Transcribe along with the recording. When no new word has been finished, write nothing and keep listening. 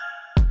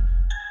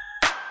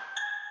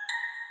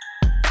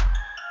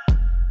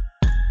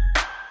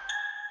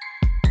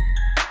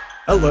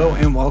Hello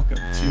and welcome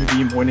to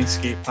the Morning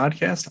Skate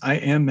podcast. I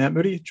am Matt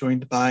Moody,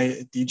 joined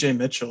by DJ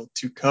Mitchell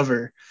to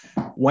cover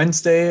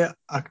Wednesday,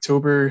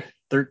 October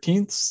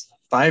 13th,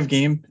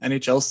 5-game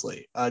NHL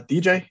slate.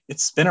 DJ,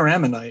 it's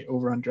Spin-O-Rama Night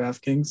over on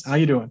DraftKings. How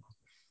you doing?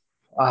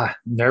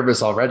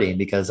 Nervous already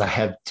because I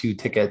have two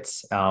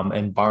tickets,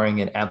 and barring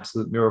an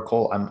absolute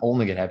miracle, I'm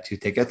only gonna have two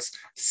tickets.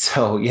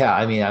 So yeah,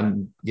 I mean,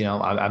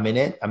 I'm in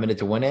it. I'm in it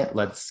to win it.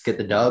 Let's get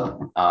the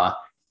dub.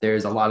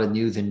 There's a lot of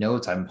news and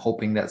notes. I'm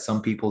hoping that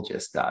some people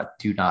just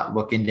do not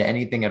look into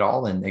anything at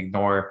all and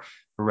ignore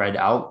read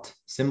out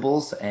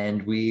symbols,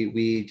 and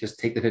we just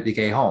take the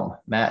 50K home.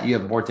 Matt, you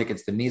have more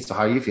tickets than me, so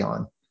how are you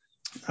feeling?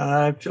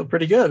 I feel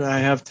pretty good. I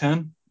have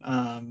 10,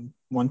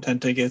 won 10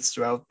 tickets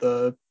throughout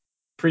the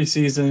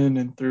preseason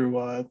and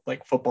through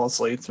like football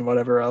slates and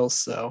whatever else.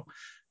 So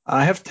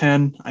I have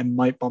 10. I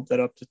might bump that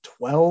up to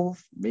 12,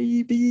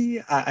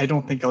 maybe. I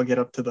don't think I'll get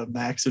up to the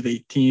max of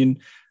 18.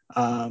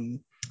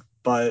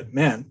 But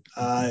man,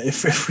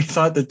 if we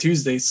thought the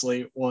Tuesday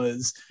slate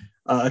was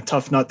a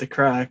tough nut to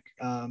crack,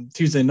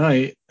 Tuesday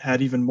night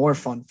had even more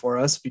fun for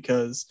us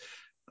because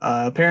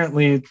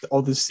apparently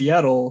all the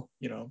Seattle,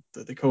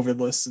 the COVID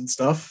lists and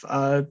stuff,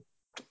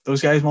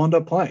 those guys wound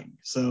up playing.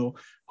 So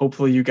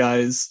hopefully you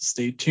guys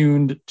stay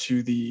tuned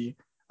to the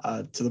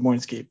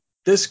Morningscape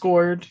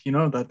Discord.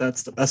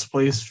 That's the best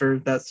place for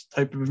that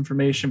type of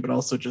information, but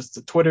also just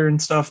the Twitter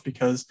and stuff,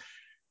 because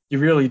you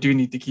really do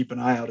need to keep an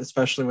eye out,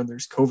 especially when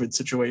there's COVID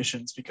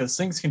situations, because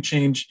things can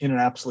change in an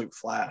absolute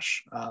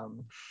flash.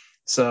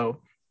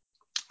 So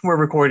we're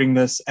recording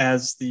this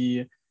as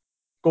the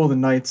Golden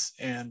Knights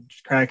and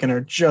Kraken are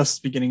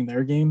just beginning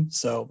their game.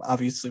 So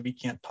obviously we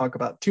can't talk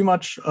about too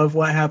much of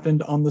what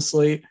happened on the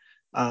slate.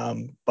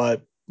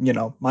 But,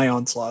 my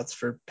onslaughts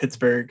for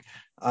Pittsburgh,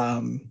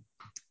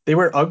 they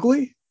were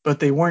ugly, but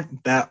they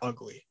weren't that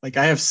ugly. Like,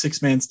 I have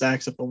 6-man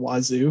stacks at the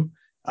wazoo.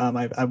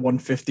 I won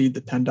 50 the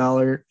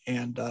 $10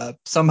 and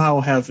somehow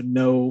have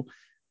no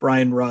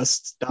Brian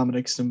Rust,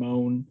 Dominic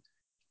Simone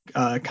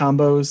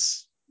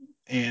combos.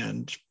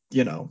 And,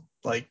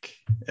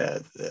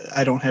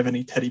 I don't have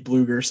any Teddy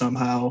Bluger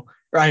somehow,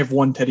 or I have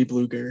one Teddy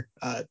Bluger,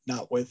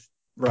 not with,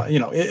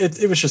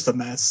 it was just a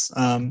mess.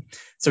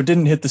 So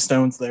didn't hit the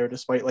stones there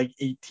despite like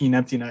 18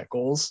 empty net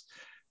goals.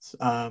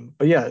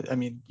 But yeah, I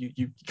mean,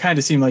 you kind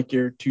of seem like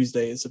your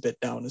Tuesday is a bit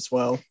down as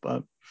well,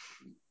 but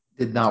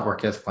Did not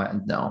work as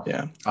planned. No.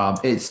 yeah.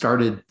 It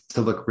started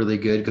to look really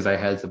good because I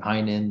had some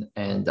Heinen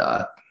and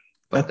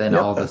but then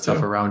all the stuff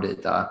too. around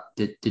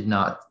it did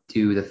not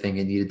do the thing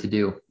it needed to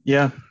do.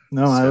 Yeah,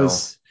 no,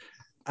 So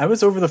I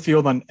was over the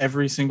field on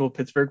every single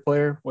Pittsburgh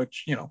player,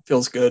 which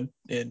feels good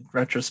in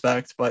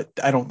retrospect, but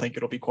I don't think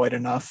it'll be quite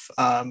enough.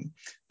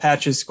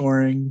 Patch's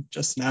scoring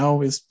just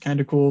now is kind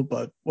of cool,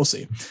 but we'll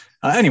see.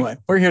 Anyway,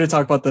 we're here to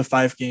talk about the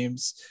 5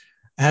 games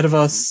ahead of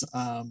us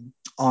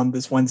on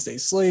this Wednesday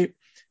slate.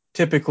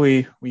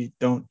 Typically, we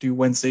don't do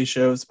Wednesday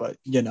shows, but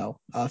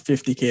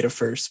 50K to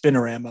first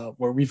Spin-O-Rama,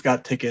 where we've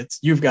got tickets,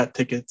 you've got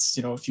tickets.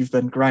 If you've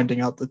been grinding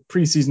out the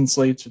preseason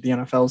slates or the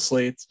NFL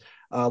slates,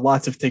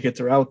 lots of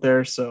tickets are out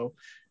there. So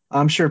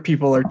I'm sure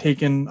people are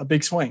taking a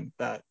big swing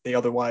that they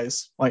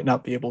otherwise might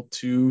not be able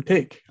to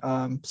take.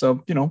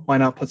 So why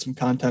not put some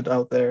content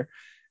out there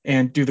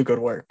and do the good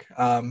work?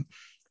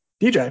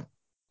 DJ,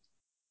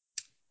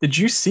 did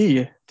you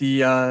see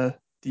the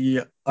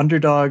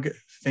underdog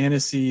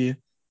fantasy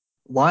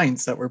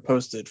lines that were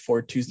posted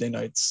for Tuesday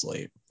night's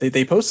slate?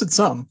 They posted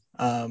some.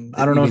 I don't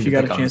you know mean if the you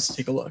got a chance to pickums?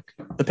 take a look.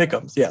 The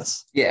pickums,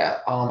 yes. Yeah,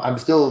 I'm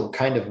still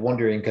kind of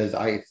wondering because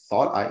I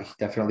thought I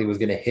definitely was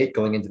going to hit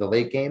going into the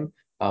late game.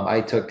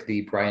 I took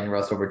the Brian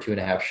Russ over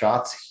 2.5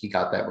 shots. He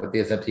got that with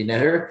the empty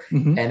netter,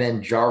 Mm-hmm. and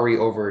then Jari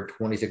over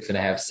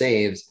 26.5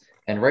 saves.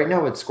 And right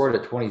now it's scored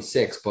at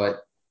 26,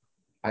 but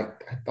I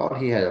thought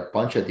he had a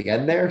bunch at the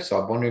end there.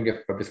 So I'm wondering if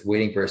I'm just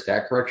waiting for a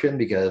stat correction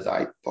because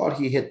I thought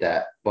he hit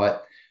that,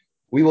 but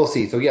we will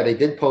see. So yeah, they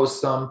did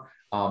post some.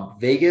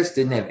 Vegas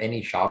didn't have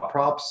any shot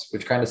props,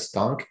 which kind of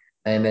stunk.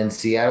 And then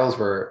Seattle's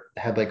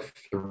had like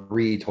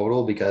 3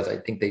 total because I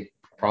think they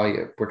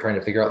probably were trying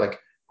to figure out like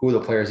who the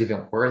players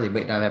even were. They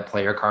might not have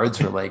player cards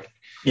for like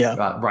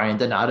Yeah. Ryan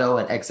Donato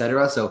and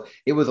etc. So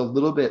it was a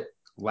little bit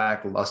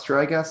lackluster,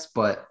 I guess.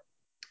 But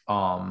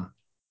yeah,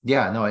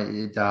 no,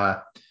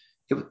 yeah,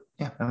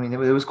 I mean, it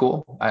was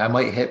cool. I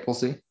might hit. We'll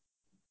see.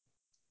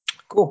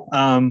 Cool.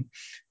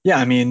 Yeah,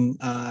 I mean,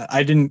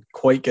 I didn't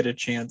quite get a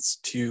chance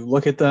to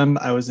look at them.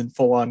 I was in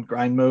full on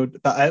grind mode.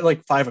 But at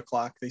like 5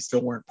 o'clock, they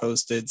still weren't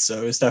posted.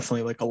 So it was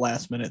definitely like a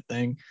last minute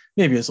thing.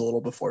 Maybe it was a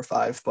little before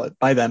 5, but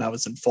by then I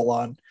was in full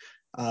on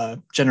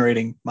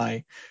generating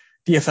my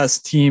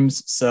DFS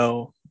teams.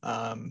 So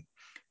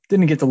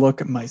didn't get to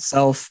look at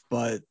myself,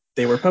 but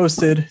they were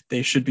posted.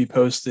 They should be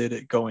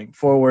posted going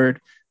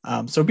forward.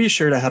 So be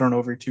sure to head on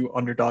over to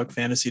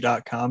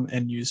underdogfantasy.com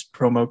and use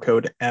promo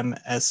code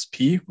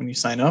MSP when you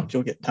sign up.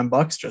 You'll get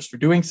 $10 just for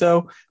doing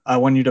so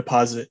when you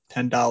deposit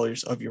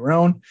 $10 of your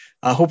own.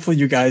 Hopefully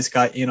you guys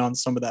got in on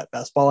some of that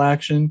best ball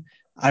action.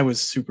 I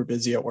was super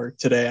busy at work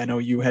today. I know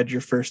you had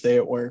your first day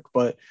at work,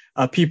 but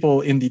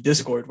people in the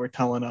Discord were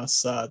telling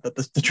us that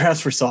the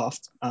drafts were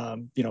soft.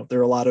 There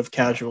are a lot of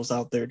casuals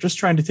out there just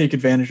trying to take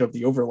advantage of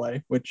the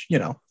overlay, which,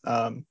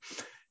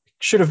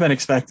 should have been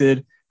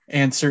expected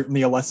and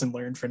certainly a lesson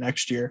learned for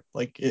next year.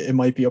 Like it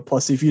might be a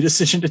plus EV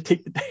decision to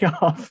take the day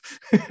off.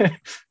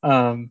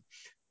 um,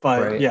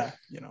 but Right. yeah,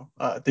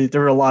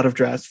 there were a lot of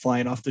drafts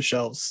flying off the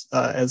shelves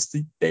as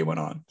the day went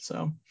on.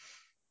 So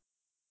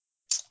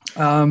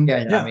Yeah,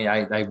 I yeah, mean,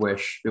 I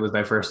wish it was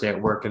my first day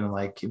at work and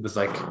like it was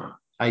like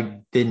I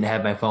didn't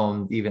have my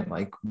phone even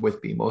like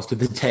with me most of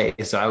the day.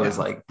 So I was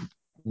yeah. like,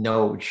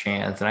 no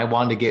chance. And I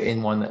wanted to get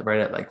in one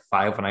right at like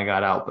 5 when I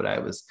got out, but I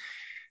was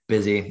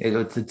busy.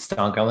 It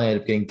stunk. I only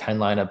ended up getting 10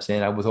 lineups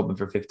in. I was hoping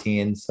for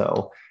 15.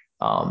 So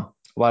a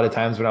lot of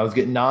times when I was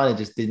getting on, it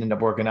just didn't end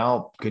up working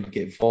out. Could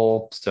get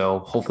full. So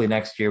hopefully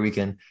next year we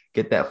can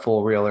get that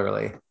full real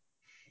early.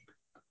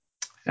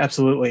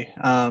 Absolutely.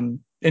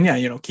 And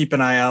yeah, keep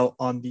an eye out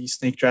on the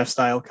snake draft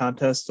style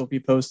contest they'll be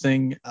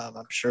posting.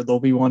 I'm sure there'll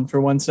be one for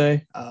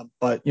Wednesday,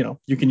 but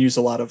you can use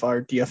a lot of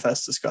our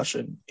DFS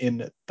discussion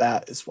in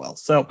that as well.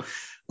 So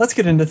let's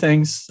get into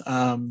things.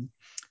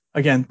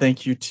 Again,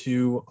 thank you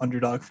to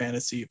Underdog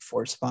Fantasy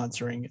for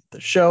sponsoring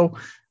the show.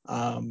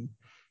 Um,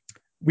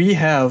 we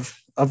have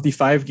of the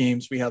 5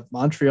 games, we have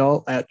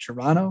Montreal at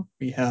Toronto,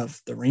 we have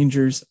the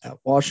Rangers at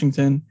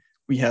Washington,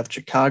 we have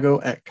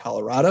Chicago at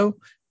Colorado.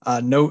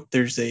 Note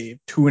there's a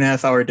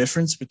 2.5 hour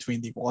difference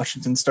between the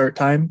Washington start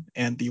time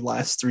and the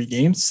last 3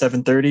 games,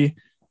 7:30,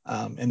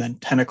 and then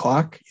 10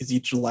 o'clock is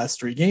each of the last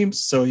 3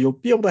 games. So you'll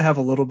be able to have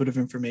a little bit of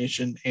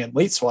information and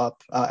late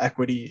swap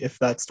equity if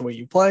that's the way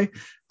you play.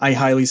 I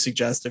highly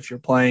suggest if you're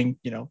playing,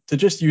 to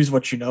just use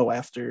what you know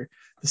after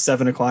the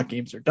 7 o'clock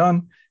games are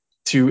done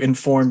to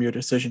inform your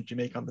decision to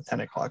make on the 10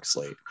 o'clock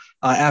slate.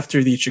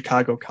 After the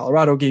Chicago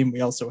Colorado game,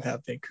 we also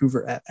have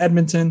Vancouver at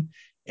Edmonton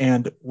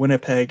and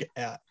Winnipeg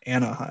at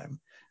Anaheim.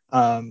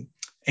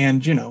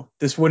 And,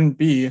 this wouldn't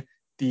be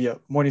the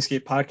Morning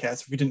Skate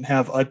podcast if we didn't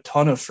have a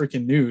ton of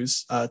freaking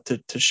news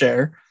to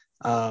share.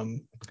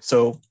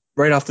 So,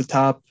 right off the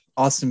top,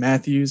 Austin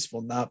Matthews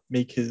will not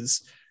make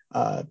his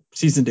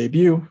season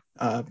debut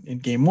in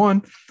game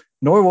one,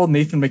 nor will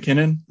Nathan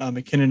McKinnon.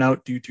 McKinnon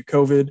out due to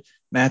COVID,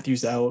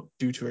 Matthews out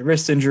due to a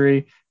wrist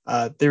injury.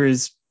 There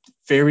is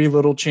very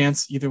little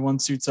chance either one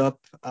suits up.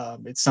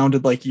 It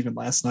sounded like even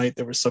last night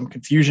there was some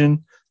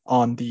confusion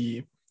on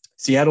the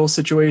Seattle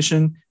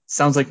situation.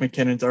 Sounds like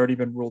McKinnon's already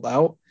been ruled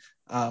out,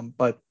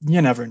 but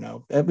you never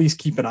know. At least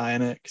keep an eye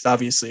on it because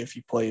obviously if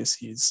he plays,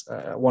 he's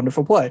a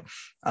wonderful play.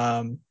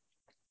 On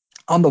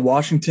the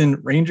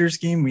Washington Rangers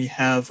game, we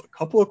have a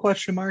couple of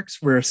question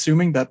marks. We're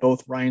assuming that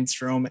both Ryan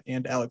Strome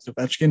and Alex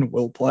Ovechkin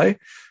will play.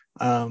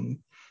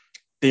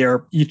 They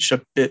are each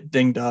a bit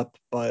dinged up,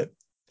 but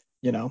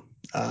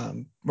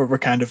we're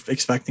kind of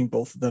expecting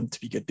both of them to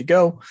be good to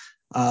go.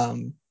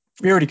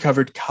 We already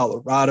covered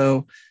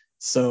Colorado,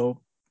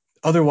 so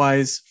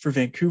otherwise for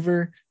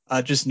Vancouver,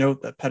 just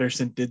note that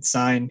Pedersen did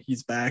sign.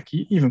 He's back.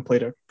 He even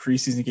played a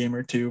preseason game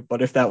or two.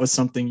 But if that was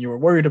something you were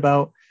worried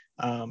about,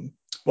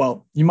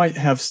 well, you might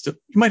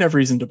have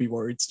reason to be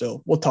worried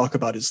still. We'll talk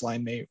about his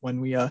line mate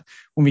when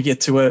we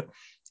get to it.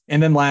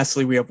 And then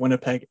lastly, we have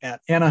Winnipeg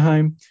at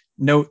Anaheim.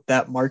 Note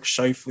that Mark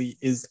Scheifele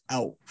is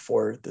out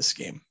for this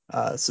game,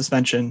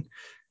 suspension.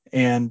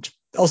 And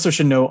also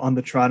should note on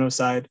the Toronto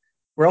side,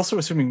 we're also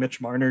assuming Mitch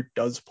Marner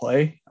does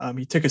play.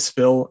 He took a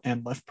spill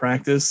and left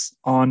practice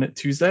on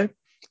Tuesday.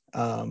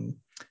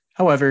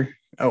 However,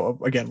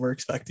 again, we're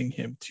expecting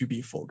him to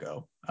be full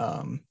go.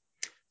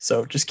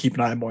 So just keep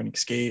an eye on Morning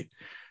Skate.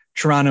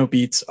 Toronto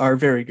beats are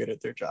very good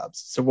at their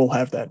jobs. So we'll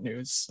have that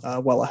news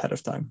well ahead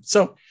of time.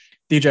 So,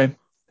 DJ,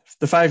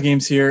 the 5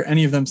 games here,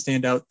 any of them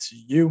stand out to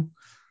you?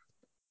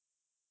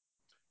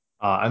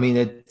 I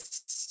mean,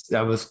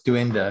 I was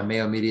doing the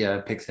Mayo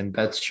Media picks and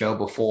bets show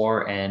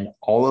before, and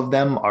all of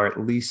them are at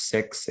least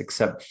 6,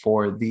 except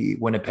for the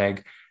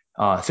Winnipeg.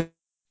 6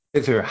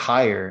 or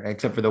higher,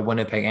 except for the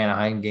Winnipeg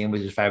Anaheim game,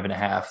 which is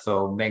 5.5.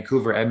 So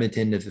Vancouver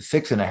Edmonton is a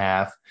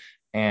 6.5,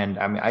 and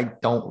I mean, I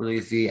don't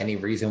really see any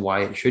reason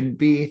why it shouldn't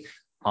be.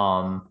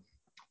 Um,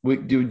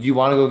 do you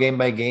want to go game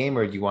by game,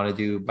 or do you want to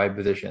do by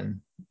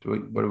position?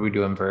 What are we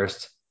doing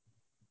first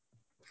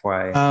before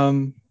I I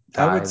would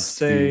dive too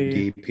say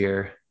deep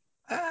here?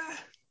 uh,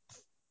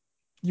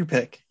 you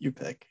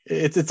pick.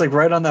 It's like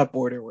right on that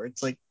border where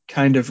it's like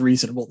kind of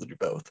reasonable to do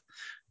both,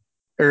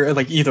 or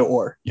like either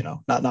or,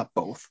 not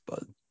both,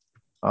 but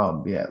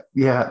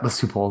Yeah. Let's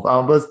do both.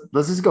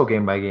 Let's just go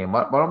game by game.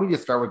 Why don't we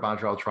just start with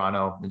Montreal,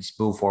 Toronto, and just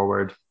move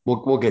forward?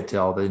 We'll get to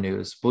all the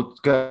news.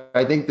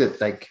 I think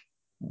that like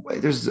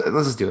let's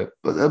just do it.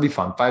 It'll be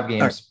fun. Five all right,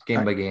 games, all game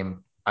right, by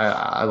game.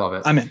 I love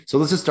it. I'm in. So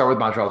let's just start with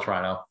Montreal,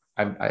 Toronto.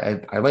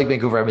 I like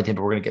Vancouver, Edmonton,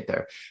 but we're gonna get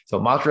there. So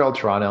Montreal,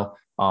 Toronto.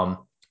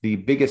 The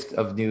biggest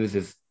of news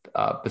is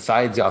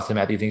besides the Austin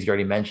Matthews things you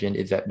already mentioned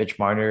is that Mitch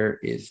Marner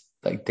is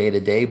like day to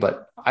day,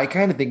 but I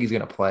kind of think he's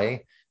gonna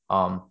play.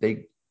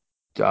 They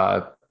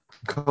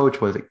coach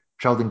was it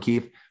Sheldon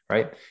Keefe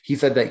right? He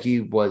said that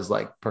he was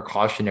like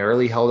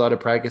precautionarily held out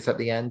of practice at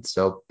the end.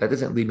 So that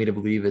doesn't lead me to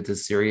believe it's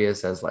as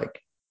serious as like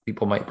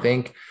people might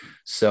think.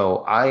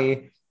 So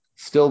I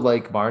still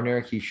like Marner.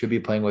 He should be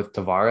playing with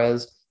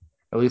Tavares.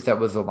 At least that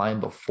was the line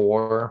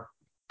before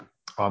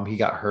he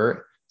got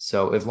hurt.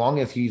 So as long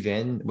as he's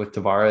in with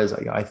Tavares,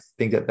 I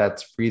think that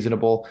that's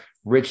reasonable.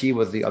 Richie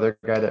was the other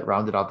guy that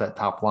rounded out that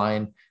top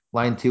line.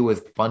 Line two was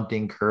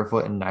Bunting,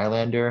 Kerfoot, and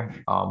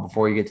Nylander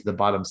before you get to the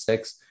bottom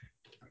six.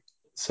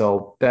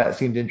 So that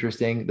seemed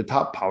interesting. The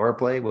top power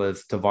play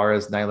was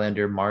Tavares,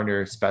 Nylander,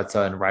 Marner,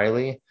 Spezza, and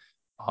Riley.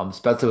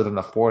 Spezza was on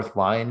the fourth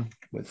line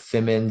with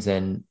Simmons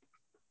and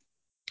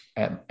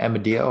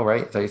Amadio,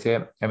 right? Is that how you say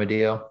it?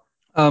 Amadio?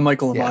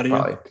 Michael Yeah, Amadio.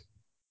 probably.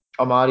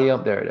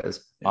 Amadio, there it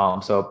is. Yeah.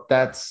 So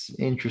that's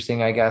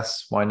interesting, I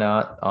guess. Why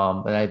not?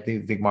 And I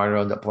think Marner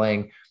ended up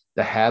playing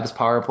the Habs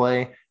power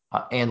play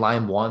and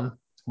line one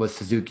with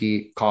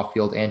Suzuki,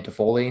 Caulfield, and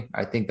Toffoli.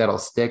 I think that'll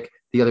stick.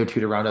 The other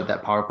two to round out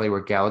that power play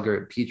were Gallagher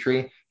and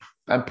Petrie.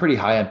 I'm pretty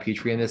high on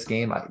Petrie in this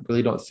game. I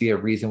really don't see a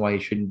reason why he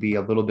shouldn't be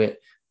a little bit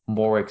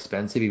more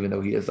expensive, even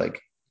though he is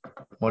like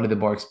one of the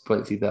more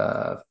expensive. He's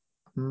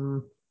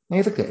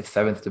like the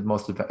seventh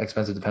most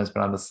expensive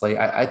defenseman on the slate.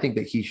 I think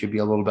that he should be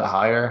a little bit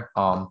higher.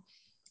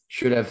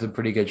 Should have some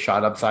pretty good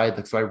shot upside.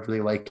 Like, so I really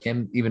like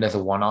him even as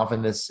a one-off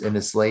in this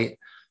slate.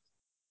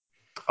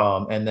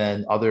 And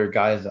then other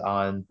guys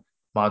on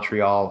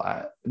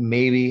Montreal,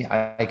 maybe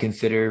I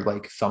consider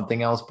like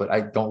something else, but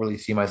I don't really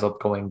see myself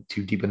going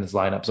too deep in this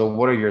lineup. So,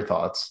 what are your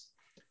thoughts?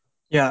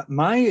 Yeah,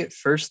 my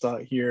first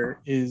thought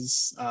here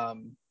is,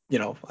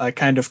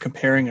 kind of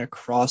comparing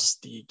across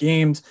the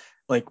games.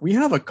 Like we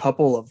have a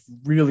couple of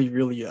really,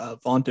 really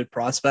vaunted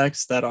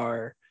prospects that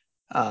are,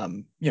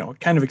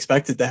 kind of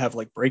expected to have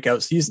like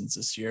breakout seasons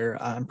this year.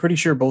 I'm pretty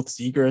sure both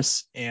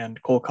Zegras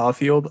and Cole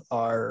Caulfield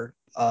are,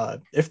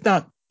 if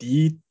not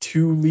the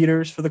two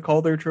leaders for the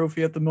Calder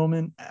Trophy at the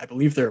moment. I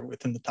believe they're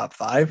within the top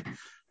five.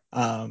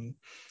 Um,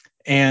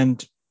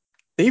 and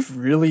they've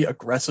really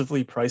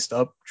aggressively priced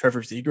up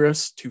Trevor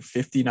Zegras to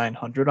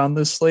 5,900 on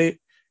this slate,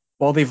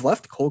 while they've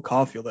left Cole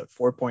Caulfield at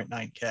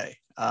 4.9K.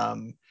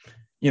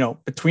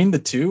 Between the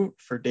two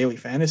for daily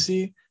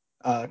fantasy,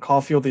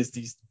 Caulfield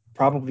is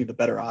probably the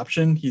better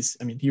option. He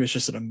was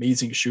just an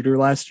amazing shooter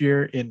last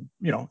year in,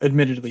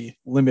 admittedly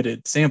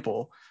limited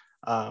sample.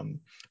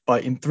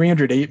 But in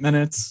 308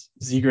 minutes,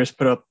 Zegras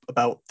put up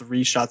about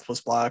 3 shots plus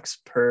blocks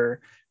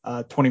per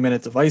 20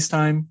 minutes of ice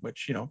time,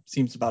 which,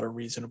 seems about a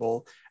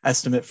reasonable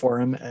estimate for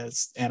him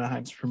as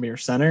Anaheim's premier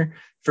center.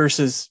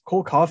 Versus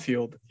Cole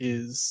Caulfield he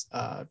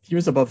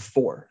was above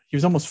 4. He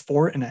was almost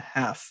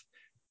 4.5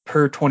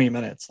 per 20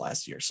 minutes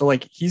last year. So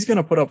like he's going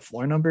to put up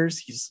floor numbers.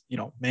 He's,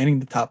 manning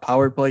the top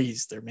power play.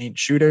 He's their main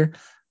shooter.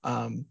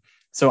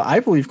 So I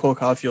believe Cole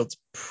Caulfield's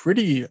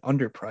pretty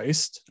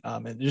underpriced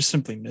and just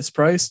simply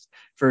mispriced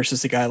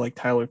versus a guy like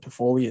Tyler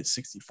Toffoli at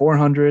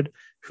 6,400,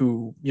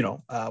 who,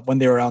 when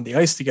they were on the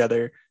ice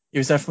together, it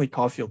was definitely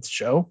Caulfield's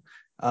show.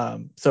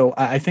 So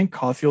I think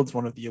Caulfield's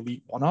one of the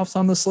elite one-offs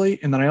on the slate.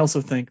 And then I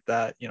also think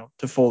that,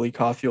 Toffoli,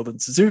 Caulfield,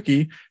 and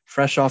Suzuki,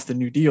 fresh off the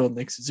new deal,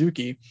 Nick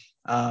Suzuki,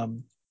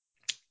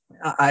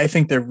 I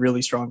think they're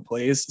really strong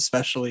plays,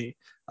 especially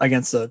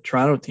against a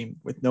Toronto team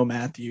with no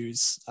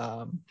Matthews.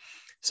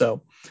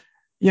 So,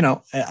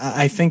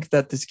 I think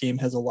that this game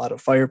has a lot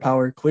of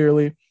firepower,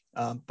 clearly.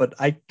 But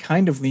I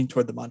kind of lean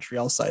toward the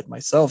Montreal side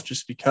myself,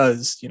 just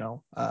because,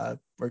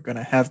 we're going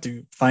to have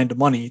to find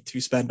money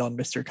to spend on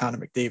Mr. Connor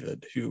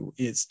McDavid, who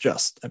is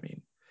just,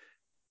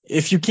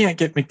 if you can't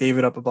get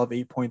McDavid up above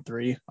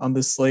 8.3 on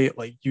this slate,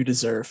 like you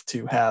deserve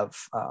to have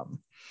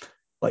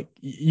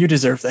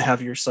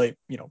your site,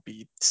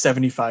 be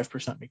 75%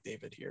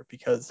 McDavid here,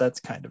 because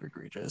that's kind of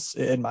egregious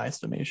in my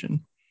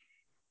estimation.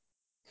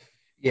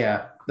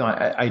 Yeah, no,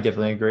 I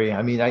definitely agree.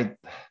 I mean,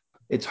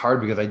 it's hard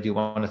because I do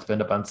want to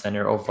spend up on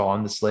center overall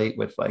on the slate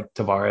with like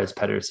Tavares,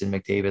 Pedersen,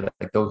 McDavid.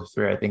 Like those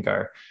three, I think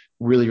are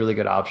really, really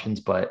good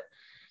options, but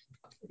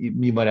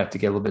you might have to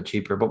get a little bit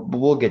cheaper. But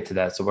we'll get to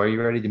that. So, are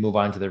you ready to move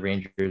on to the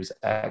Rangers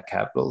at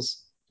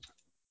Capitals?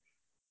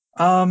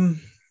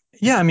 Um,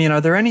 yeah,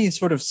 are there any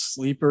sort of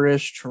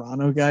sleeperish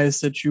Toronto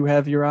guys that you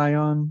have your eye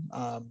on?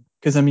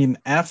 Because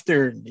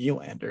after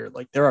Nylander,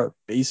 like there are I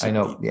basically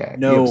know, yeah, you have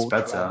no Toronto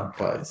Spezza,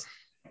 but guys.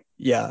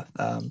 Yeah.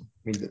 Thank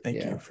you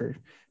yeah, for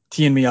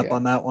teeing me up yeah,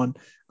 on that one.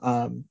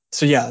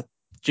 So yeah,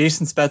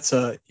 Jason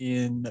Spezza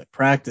in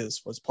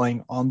practice was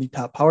playing on the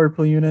top power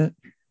play unit,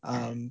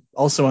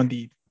 also on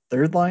the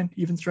third line,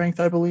 even strength,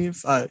 I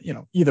believe.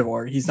 Either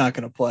or, he's not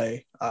going to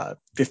play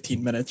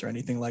 15 minutes or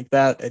anything like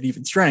that at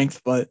even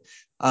strength, but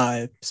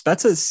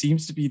Spezza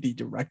seems to be the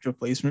direct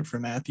replacement for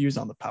Matthews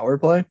on the power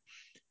play.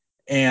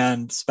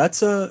 And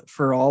Spezza,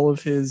 for all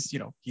of his,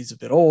 he's a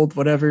bit old,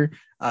 whatever,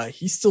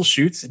 he still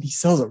shoots and he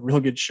still has a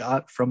real good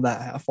shot from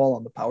that half wall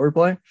on the power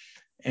play.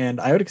 And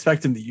I would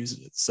expect him to use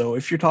it. So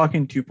if you're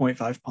talking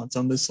 2.5 punts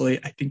on this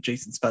slate, I think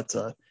Jason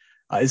Spezza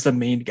is the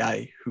main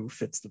guy who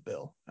fits the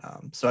bill.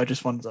 So I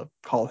just wanted to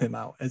call him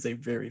out as a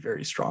very,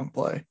 very strong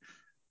play.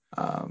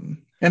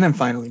 And then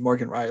finally,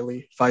 Morgan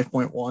Riley,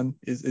 5.1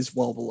 is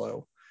well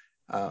below.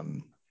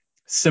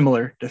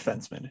 similar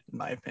defensemen, in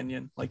my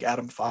opinion, like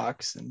Adam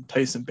Fox and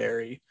Tyson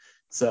Barrie.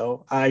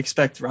 So I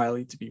expect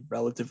Riley to be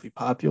relatively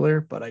popular,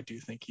 but I do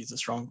think he's a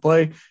strong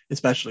play,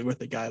 especially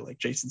with a guy like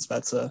Jason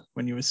Spezza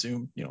when you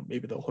assume,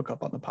 maybe they'll hook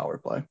up on the power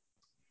play.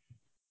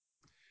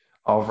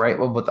 All right.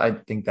 Well, but I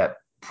think that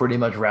pretty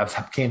much wraps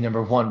up game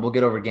number one. We'll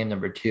get over game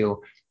number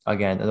two.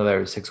 Again,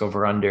 another six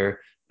over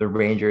under the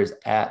Rangers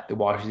at the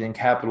Washington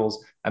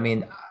Capitals. I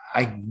mean,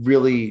 I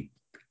really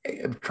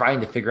am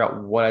trying to figure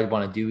out what I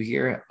want to do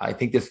here. I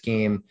think this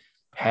game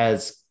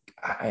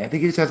I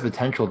think it just has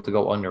potential to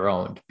go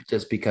underowned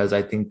just because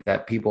I think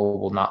that people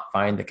will not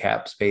find the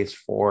cap space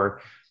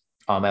for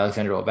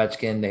Alexander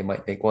Ovechkin. They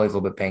might think, well, he's a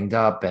little bit banged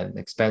up and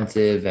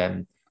expensive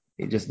and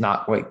he's just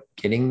not quite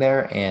getting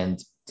there. And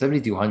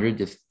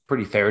 7,200 is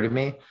pretty fair to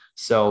me.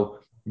 So,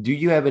 do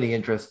you have any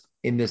interest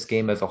in this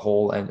game as a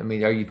whole? And I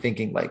mean, are you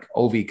thinking like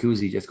Ovi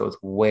Kuzi just goes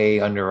way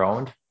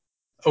underowned?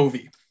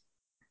 Ovi.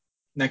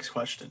 Next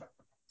question.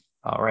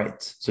 All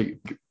right. So,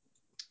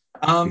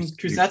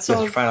 that's your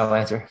Kuznetsov. final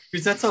answer.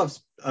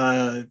 Kuznetsov's.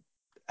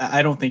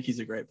 I don't think he's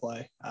a great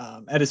play.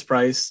 At his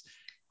price,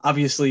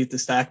 obviously to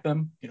stack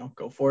them,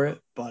 go for it.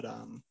 But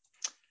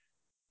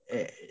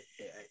eh,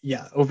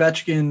 yeah,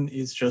 Ovechkin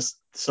is just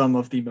some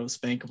of the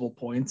most bankable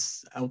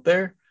points out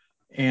there.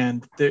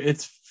 And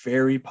it's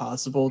very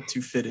possible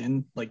to fit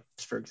in, like,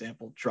 for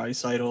example,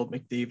 Draisaitl,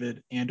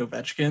 McDavid, and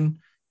Ovechkin,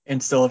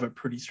 and still have a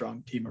pretty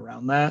strong team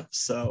around that.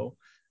 So,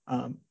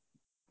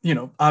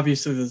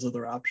 obviously there's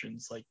other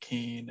options like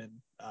Kane and,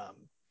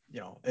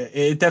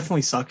 it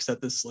definitely sucks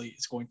that this slate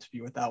is going to be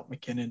without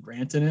McKinnon,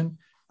 Rantanen.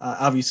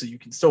 Obviously, you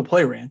can still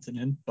play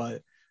Rantanen,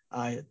 but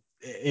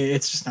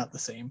it's just not the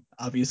same,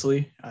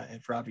 obviously,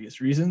 and for obvious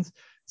reasons.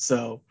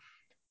 So,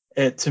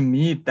 to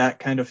me, that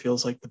kind of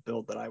feels like the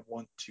build that I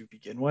want to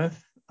begin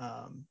with.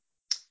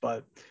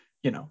 But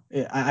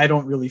I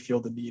don't really feel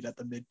the need at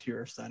the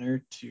mid-tier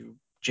center to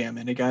jam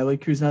in a guy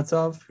like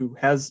Kuznetsov, who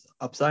has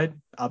upside,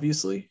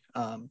 obviously,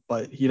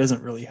 but he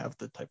doesn't really have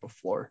the type of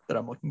floor that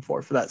I'm looking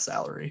for that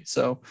salary.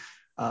 So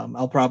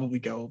I'll probably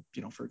go,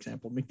 for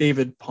example,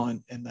 McDavid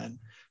punt and then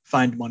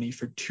find money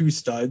for two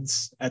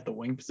studs at the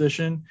wing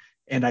position.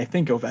 And I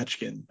think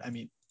Ovechkin, I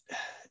mean,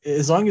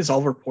 as long as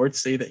all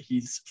reports say that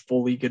he's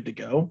fully good to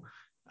go,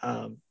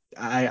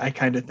 I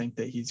kind of think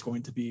that he's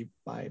going to be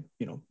my,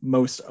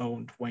 most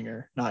owned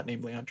winger, not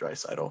namely on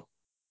Draisaitl.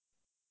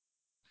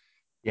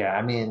 Yeah,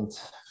 I mean,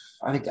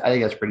 I think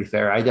that's pretty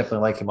fair. I definitely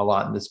like him a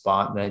lot in this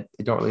spot, and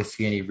I don't really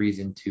see any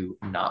reason to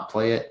not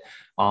play it.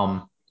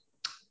 Um,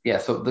 yeah,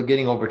 so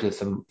getting over to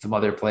some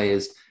other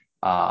plays.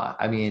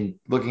 I mean,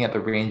 looking at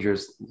the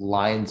Rangers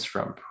lines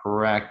from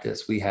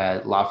practice, we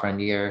had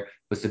Lafreniere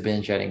with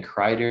Sabinjet and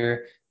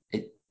Kreider.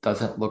 It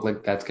doesn't look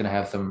like that's going to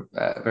have some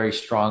very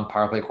strong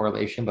power play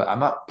correlation, but I'm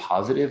not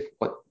positive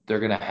what they're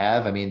going to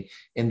have. I mean,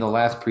 in the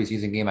last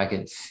preseason game, I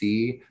can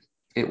see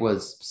it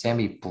was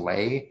Sammy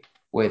Blais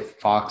with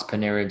Fox,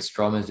 Panarin,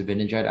 Strome, and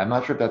Zibanejad. I'm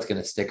not sure if that's going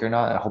to stick or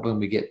not. I'm hoping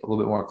we get a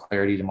little bit more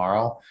clarity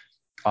tomorrow.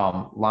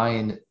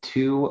 Line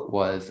two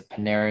was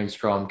Panarin,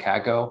 Strome,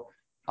 Kako.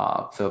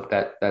 So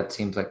that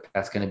seems like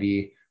that's going to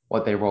be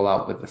what they roll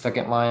out with the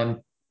second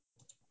line.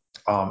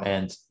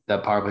 And the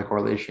power play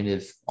correlation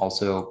is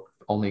also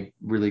only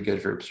really good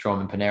for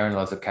Strome and Panarin,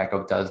 unless if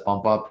Kako does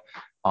bump up.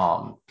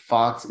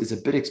 Fox is a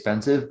bit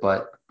expensive,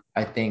 but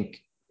I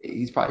think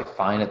he's probably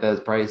fine at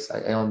that price. I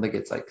don't think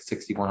it's like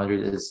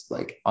 6,100 is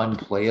like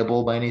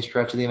unplayable by any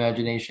stretch of the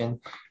imagination.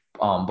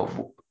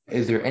 But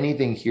is there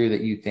anything here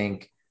that you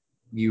think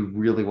you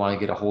really want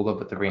to get a hold of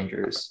with the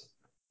Rangers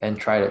and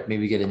try to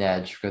maybe get an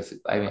edge? Because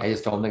I mean, I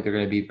just don't think they're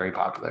going to be very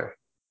popular.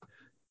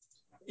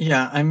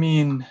 Yeah, I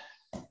mean,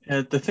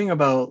 the thing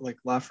about like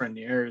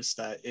Lafreniere is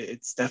that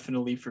it's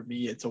definitely for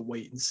me, it's a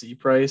wait and see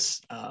price.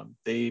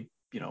 They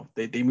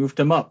moved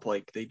him up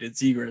like they did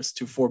Zegras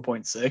to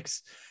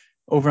 4.6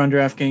 over on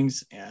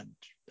DraftKings, and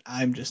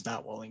I'm just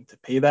not willing to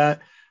pay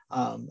that.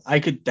 I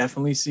could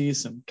definitely see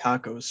some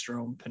Kako,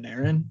 Strome,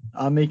 Panarin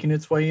making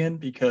its way in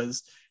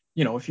because,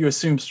 if you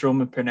assume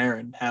Strome and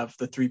Panarin have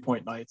the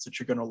 3-point nights that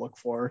you're going to look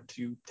for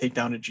to take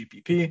down a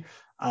GPP,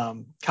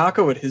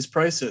 Kako at his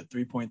price at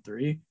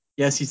 3.3,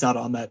 yes, he's not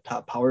on that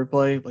top power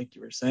play, like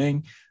you were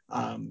saying,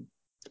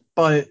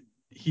 but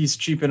he's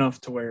cheap enough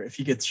to where if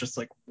he gets just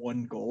like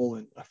one goal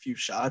and a few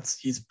shots,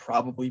 he's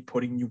probably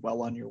putting you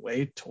well on your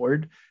way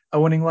toward a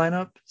winning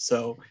lineup.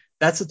 So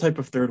that's the type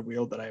of third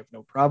wheel that I have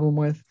no problem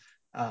with.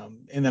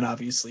 And then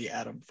obviously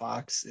Adam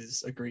Fox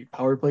is a great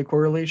power play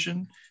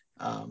correlation.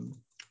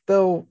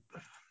 Though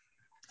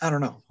I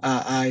don't know.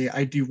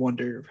 I do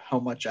wonder how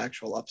much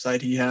actual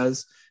upside he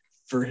has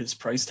for his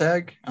price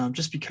tag,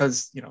 just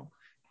because,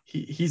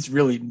 he's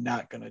really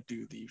not going to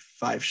do the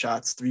 5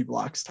 shots, 3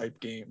 blocks type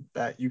game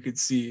that you could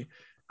see,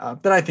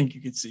 that I think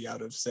you could see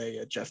out of, say,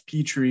 a Jeff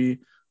Petrie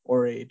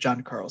or a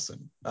John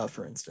Carlson,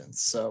 for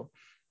instance. So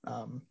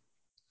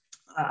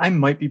I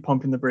might be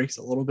pumping the brakes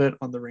a little bit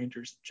on the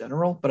Rangers in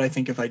general, but I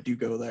think if I do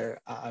go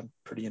there, I'm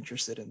pretty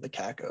interested in the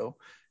Kako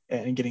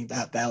and getting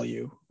that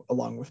value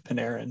along with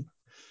Panarin.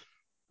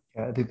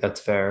 Yeah, I think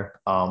that's fair.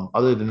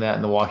 Other than that,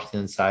 in the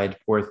Washington side,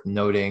 worth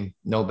noting,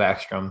 no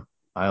Backstrom.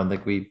 I don't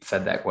think we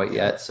said that quite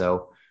yet,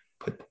 so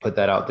put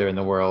that out there in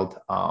the world.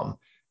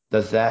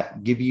 Does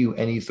that give you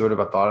any sort of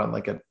a thought on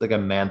like a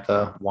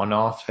Mantha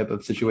one-off type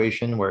of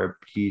situation where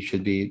he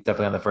should be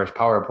definitely on the first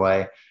power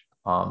play?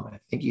 I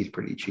think he's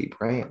pretty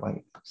cheap, right?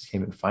 Like, just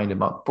can't even find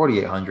him up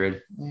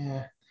 4,800.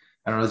 Yeah,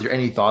 I don't know. Is there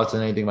any thoughts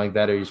on anything like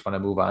that, or you just want to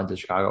move on to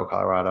Chicago,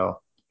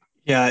 Colorado?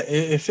 Yeah,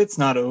 if it's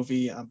not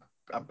Ovi,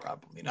 I'm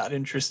probably not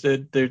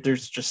interested.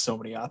 There's just so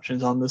many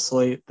options on the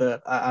slate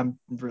that I'm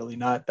really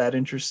not that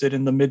interested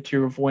in the mid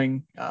tier of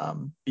wing.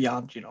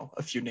 Beyond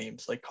a few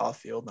names like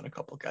Caulfield and a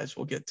couple of guys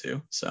we'll get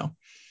to. So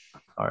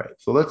All right,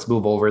 so let's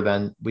move over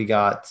then. We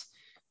got,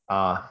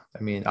 I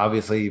mean,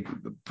 obviously,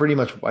 pretty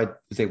much I'd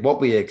say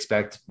what we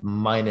expect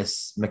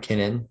minus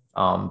McKinnon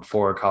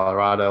for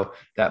Colorado.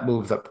 That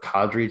moves up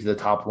Kadri to the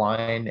top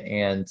line,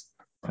 and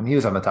I mean, he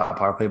was on the top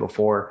power play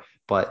before,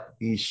 but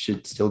he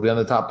should still be on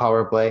the top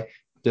power play.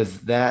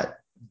 Does that?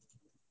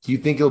 Do you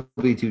think it'll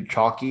be too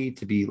chalky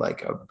to be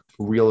like a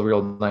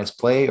real nice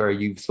play, or are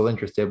you still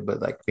interested,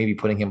 but like maybe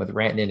putting him with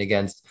Rantanen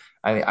against?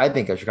 I mean, I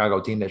think a Chicago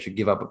team that should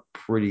give up a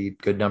pretty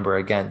good number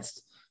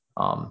against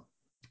um,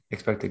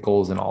 expected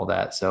goals and all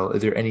that. So,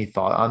 is there any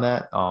thought on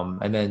that?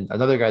 And then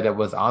another guy that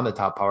was on the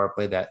top power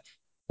play that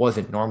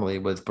wasn't normally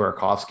was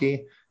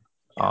Burakovsky.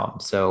 yeah,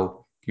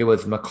 So it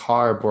was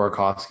Makar,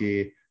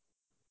 Burakovsky,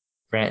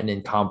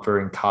 Rantanen,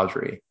 Comfer, and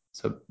Kadri.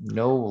 So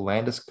no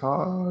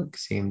Landeskog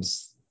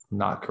seems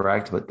not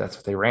correct, but that's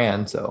what they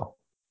ran. So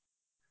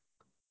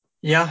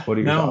yeah, what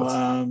are your no,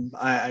 thoughts?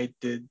 I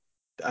did,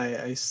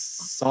 I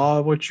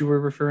saw what you were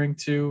referring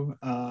to,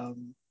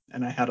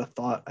 and I had a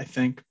thought, I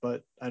think,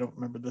 but I don't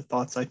remember the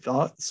thoughts I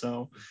thought.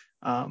 So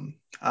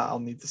I'll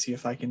need to see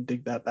if I can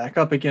dig that back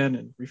up again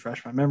and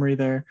refresh my memory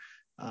there.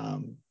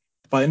 Um,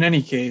 but in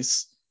any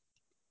case,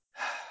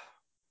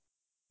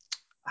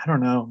 I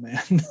don't know,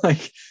 man.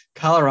 Like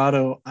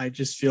Colorado, I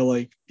just feel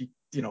like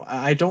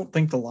I don't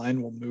think the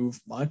line will move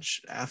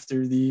much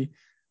after the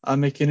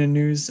McKinnon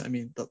news. I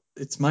mean,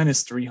 it's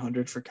minus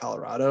 300 for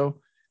Colorado.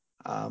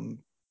 Um,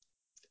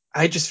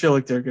 I just feel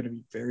like they're going to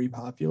be very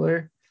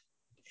popular,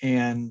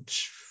 and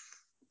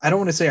I don't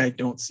want to say I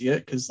don't see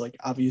it because, like,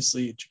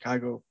 obviously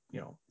Chicago,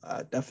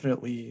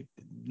 definitely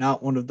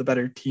not one of the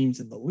better teams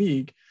in the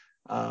league.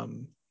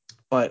 Um,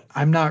 but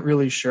I'm not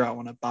really sure I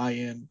want to buy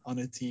in on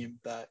a team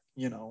that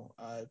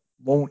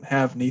won't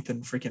have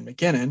Nathan freaking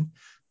McKinnon,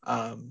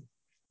 um,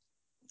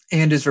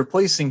 and is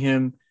replacing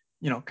him,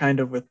 kind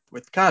of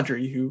with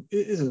Kadri, who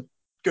is a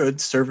good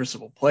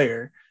serviceable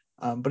player.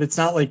 But it's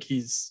not like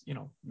he's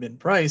mid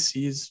price.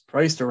 He's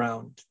priced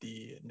around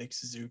the Nick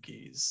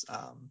Suzuki's.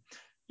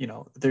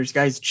 There's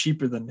guys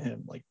cheaper than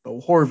him, like Bo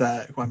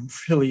Horvat, who I'm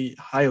really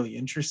highly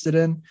interested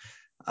in.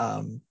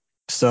 Um,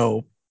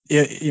 so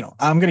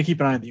I'm gonna keep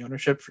an eye on the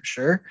ownership for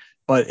sure.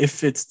 But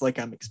if it's like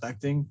I'm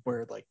expecting,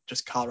 where like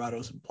just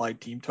Colorado's implied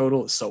team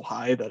total is so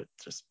high that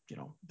it's just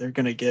they're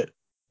gonna get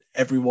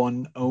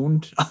everyone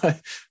owned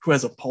who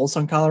has a pulse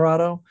on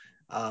Colorado.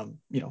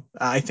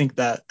 I think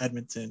that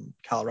Edmonton,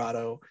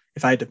 Colorado,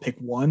 if I had to pick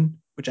one,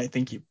 which I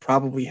think you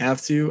probably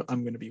have to,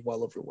 I'm going to be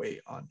well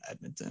overweight on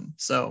Edmonton.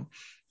 So,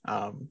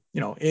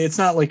 it's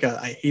not like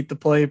I hate the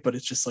play, but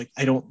it's just like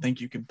I don't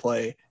think you can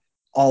play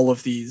all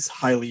of these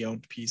highly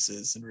owned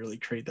pieces and really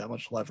create that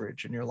much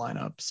leverage in your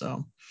lineup.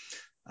 So,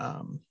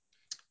 um,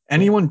 Yeah.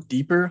 anyone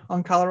deeper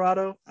on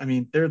Colorado? I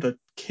mean, they're the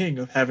king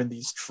of having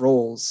these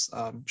trolls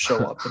show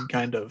up and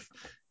kind of,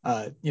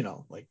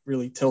 like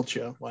really tilt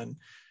you when,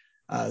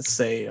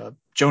 say,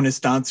 Jonas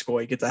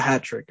Donskoy gets a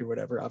hat trick or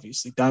whatever.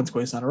 Obviously,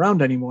 Donskoy's not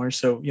around anymore,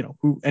 so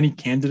who any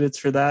candidates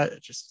for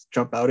that just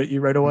jump out at you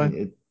right I away?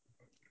 mean,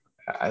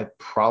 I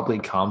probably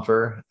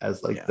Comfer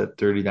as like Yeah, the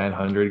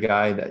 3,900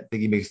 guy. That I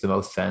think he makes the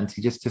most sense.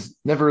 He just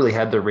never really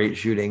had the rate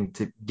shooting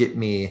to get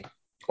me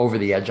over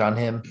the edge on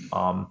him.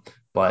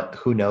 But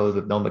who knows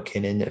with no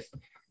McKinnon if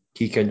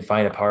he can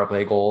find a power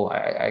play goal,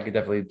 I could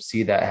definitely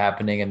see that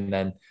happening. And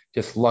then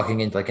just lucking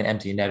into like an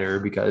empty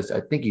netter because I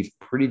think he's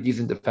pretty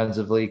decent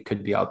defensively,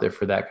 could be out there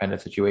for that kind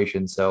of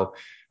situation. So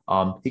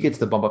he gets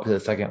the bump up to the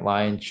second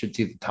line, should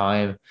see the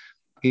time.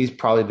 He's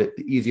probably the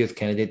easiest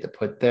candidate to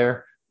put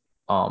there.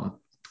 Um,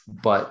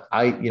 but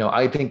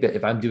I think that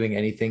if I'm doing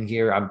anything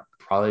here, I'm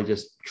probably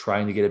just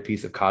trying to get a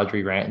piece of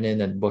Kadri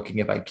Rantanen and looking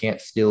if I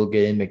can't still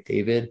get in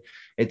McDavid.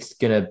 It's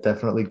gonna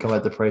definitely come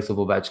at the price of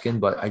Ovechkin,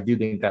 but I do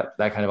think that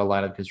that kind of a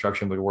line of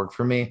construction would work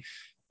for me.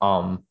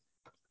 Um,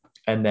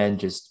 and then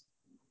just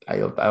I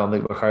don't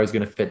think Makar is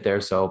going to fit there,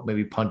 so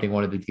maybe punting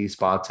one of the D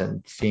spots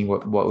and seeing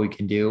what we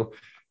can do.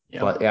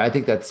 yep, But yeah, I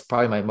think that's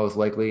probably my most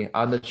likely.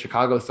 On the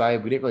Chicago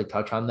side, we didn't really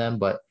touch on them,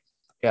 but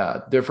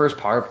yeah, their first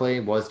power play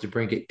was to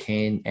bring it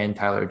Kane and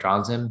Tyler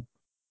Johnson,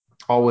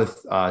 all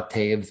with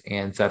Taves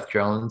and Seth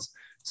Jones.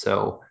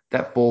 So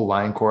that full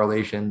line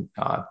correlation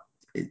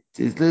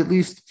is at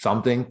least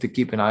something to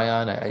keep an eye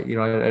on.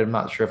 I'm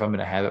not sure if I'm going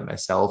to have it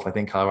myself. I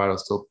think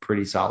Colorado's still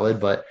pretty solid,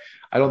 but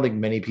I don't think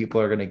many people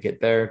are going to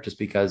get there just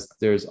because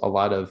there's a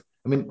lot of.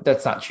 I mean,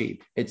 that's not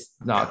cheap. It's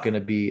not yeah, going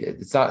to be.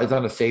 It's not. It's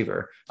not a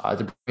saver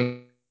to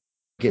bring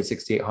get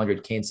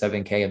 6,800, Kane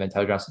 7K, and then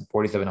Tyler Johnson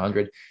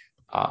 4,700.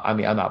 I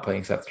mean, I'm not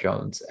playing Seth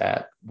Jones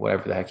at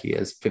whatever the heck he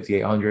is,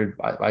 5,800.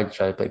 I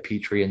try to play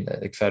Petrie and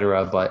et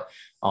cetera, but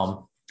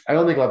I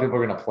don't think a lot of people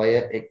are going to play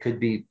it. It could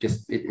be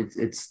just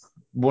it's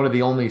one of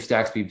the only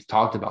stacks we've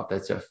talked about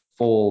that's a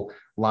full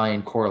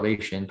line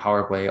correlation,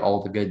 power play,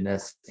 all the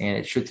goodness, and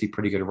it should see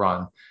pretty good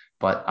run.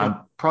 But Yep.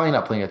 I'm probably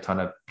not playing a ton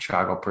of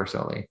Chicago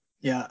personally.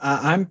 Yeah,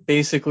 I'm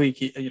basically,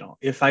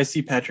 if I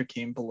see Patrick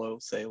Kane below,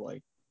 say,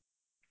 like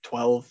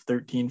 12,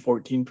 13,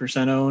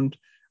 14% owned,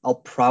 I'll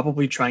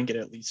probably try and get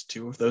at least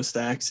two of those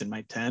stacks in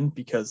my 10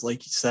 because,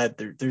 like you said,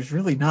 there's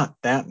really not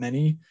that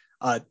many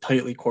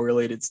tightly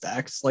correlated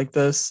stacks like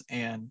this.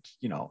 And,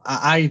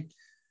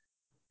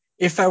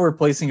 if I were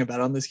placing a bet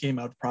on this game,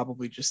 I would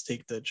probably just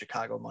take the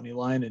Chicago money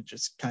line and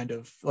just kind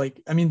of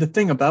the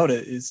thing about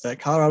it is that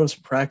Colorado's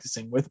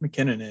practicing with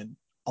McKinnon in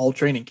all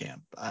training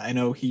camp. I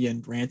know he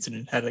and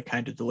Rantanen had a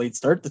kind of delayed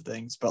start to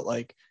things, but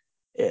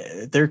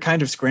they're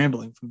kind of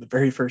scrambling from the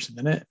very first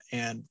minute.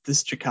 And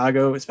this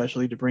Chicago,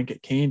 especially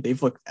DeBrincat Kane,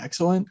 they've looked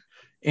excellent.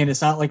 And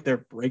it's not like they're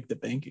break the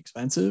bank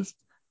expensive.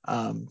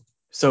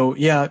 So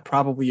yeah,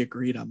 probably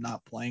agreed. I'm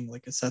not playing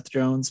like a Seth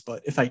Jones,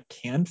 but if I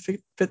can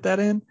fit that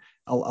in,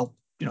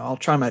 I'll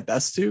try my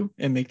best to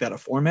and make that a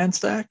 4-man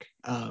stack.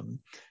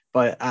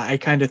 But I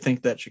kind of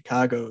think that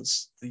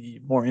Chicago's the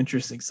more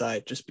interesting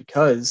side just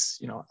because,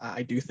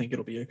 I do think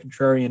it'll be a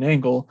contrarian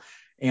angle.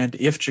 And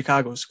if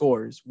Chicago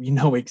scores, we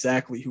know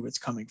exactly who it's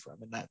coming from.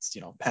 And that's,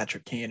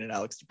 Patrick Kane and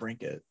Alex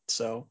DeBrincat.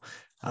 So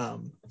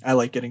I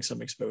like getting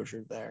some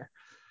exposure there.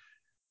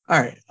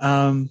 All right.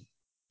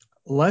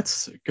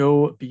 Let's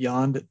go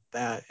beyond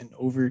that and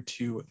over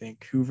to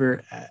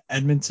Vancouver at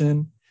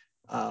Edmonton.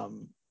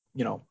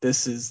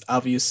 This is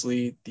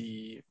obviously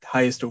the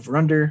highest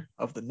over-under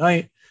of the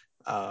night.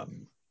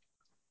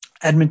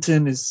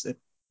 Edmonton is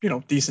a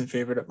decent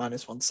favorite at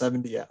minus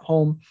 170 at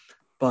home,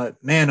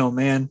 but man, oh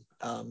man,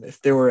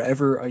 if there were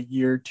ever a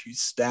year to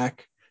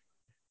stack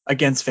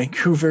against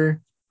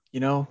Vancouver,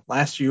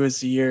 last year was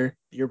the year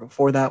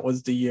before that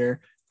was the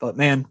year. But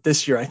man,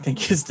 this year I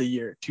think is the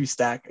year to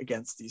stack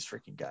against these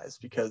freaking guys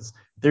because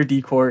their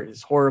decor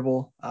is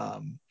horrible.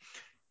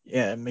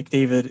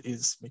 McDavid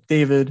is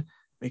McDavid.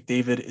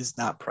 McDavid is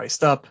not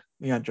priced up.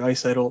 Leon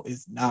Draisaitl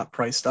is not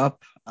priced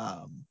up.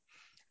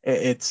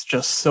 It's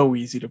just so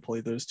easy to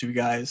play those two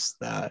guys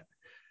that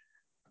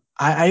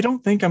I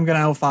don't think I'm going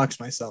to outfox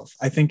myself.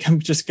 I think I'm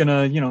just going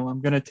to,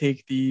 I'm going to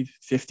take the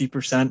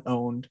 50%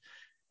 owned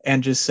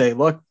and just say,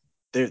 look,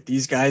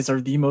 these guys are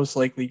the most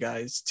likely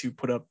guys to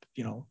put up,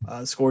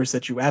 scores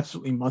that you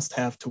absolutely must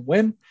have to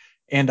win.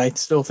 And I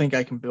still think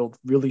I can build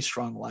really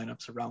strong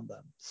lineups around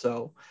them.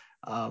 So,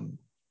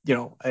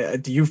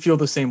 do you feel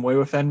the same way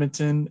with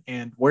Edmonton?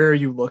 And where are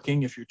you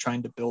looking if you're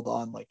trying to build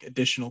on like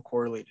additional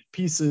correlated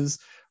pieces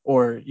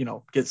or,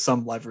 get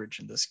some leverage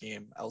in this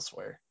game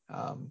elsewhere?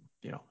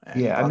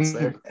 Any Yeah, I thoughts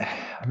there?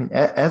 mean,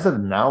 as of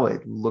now,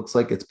 it looks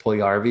like it's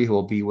Puljujärvi who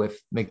will be with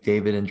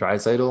McDavid and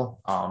Draisaitl.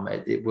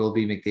 It will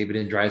be McDavid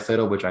and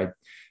Draisaitl, which I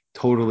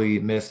totally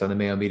missed on the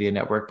Mayo Media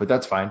Network, but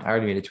that's fine. I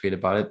already made a tweet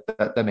about it.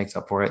 That makes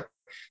up for it.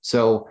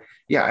 So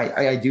yeah,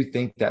 I do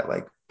think that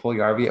like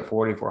Puljujärvi at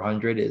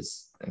 4,400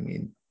 is, I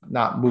mean,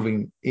 not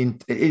moving in.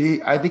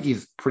 I think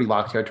he's pretty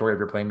locked territory if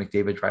you're playing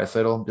McDavid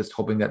Draisaitl, just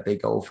hoping that they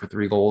go for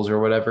 3 goals or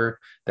whatever,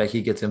 that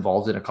he gets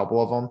involved in a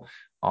couple of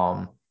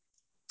them.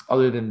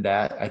 Other than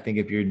that, I think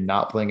if you're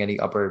not playing any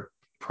upper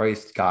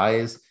priced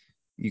guys,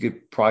 you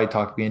could probably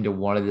talk me into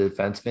one of the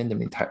defensemen. I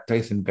mean,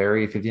 Tyson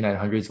Barrie,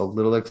 5,900 is a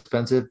little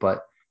expensive,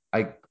 but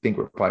I think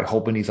we're probably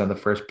hoping he's on the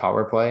first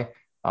power play.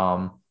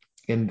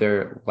 In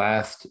their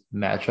last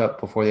matchup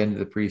before the end of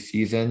the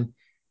preseason,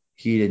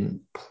 he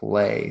didn't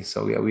play.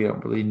 So yeah, we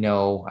don't really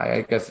know.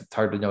 I guess it's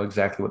hard to know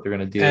exactly what they're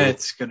going to do,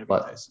 It's going to be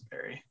but Tyson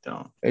Berry.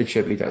 Don't. it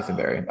should be Tyson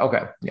Barrie.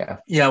 Okay. Yeah.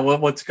 Yeah,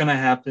 what's going to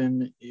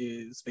happen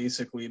is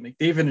basically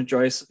McDavid and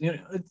Joyce.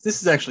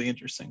 This is actually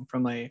interesting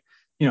from a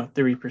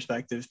theory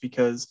perspective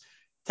because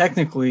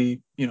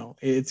technically,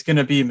 it's going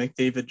to be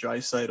McDavid,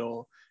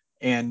 Draisaitl,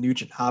 and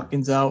Nugent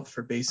Hopkins out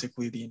for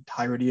basically the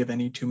entirety of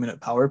any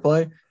 2-minute power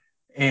play.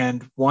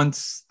 And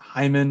once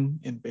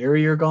Hyman and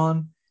Barry are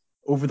gone,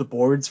 over the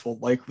boards will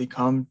likely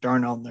come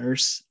Darnell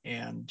Nurse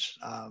and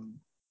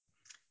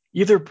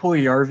either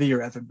Puljujärvi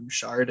or Evan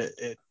Bouchard.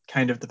 It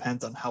kind of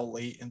depends on how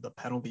late in the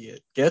penalty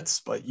it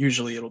gets, but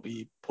usually it'll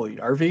be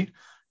Puljujärvi.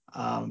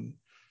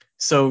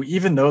 So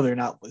even though they're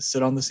not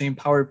listed on the same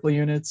power play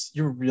units,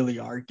 you really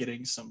are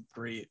getting some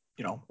great,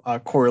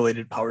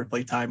 correlated power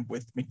play time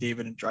with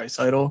McDavid and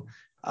Draisaitl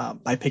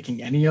by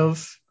picking any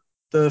of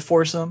the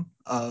foursome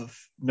of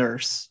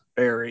Nurse,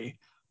 Barry,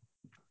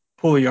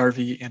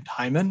 Puljujärvi, and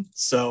Hyman.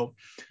 So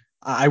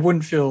I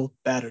wouldn't feel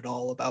bad at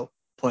all about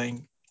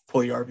playing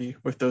Puljujärvi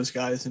with those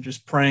guys and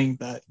just praying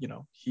that,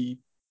 he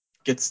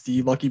gets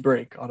the lucky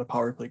break on a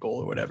power play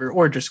goal or whatever,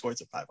 or just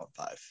scores a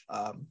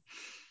 5-on-5.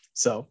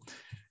 So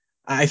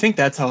I think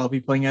that's how I'll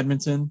be playing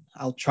Edmonton.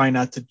 I'll try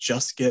not to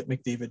just get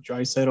McDavid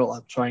Draisaitl.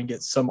 I'll try and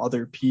get some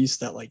other piece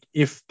that, like,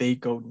 if they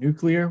go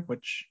nuclear,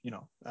 which,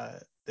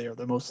 they are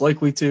the most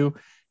likely to,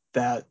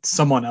 that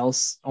someone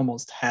else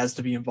almost has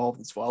to be involved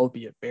as well,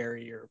 be it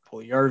Barry or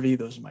Puljujärvi.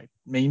 Those are my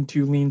main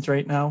two leans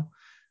right now.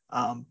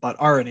 But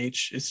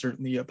RNH is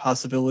certainly a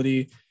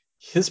possibility.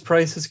 His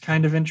price is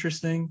kind of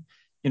interesting.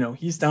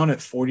 He's down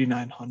at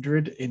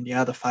 4,900, and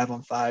yeah, the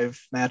 5-on-5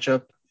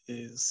 matchup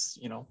is,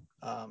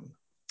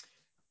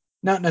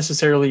 not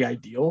necessarily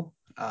ideal,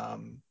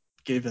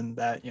 given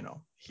that,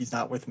 he's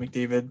not with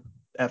McDavid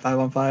at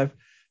 5-on-5,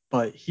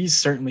 but he's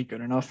certainly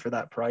good enough for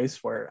that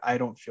price where I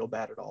don't feel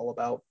bad at all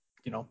about,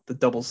 the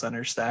double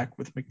center stack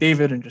with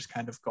McDavid and just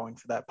kind of going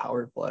for that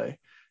power play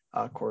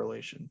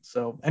correlation.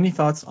 So any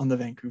thoughts on the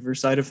Vancouver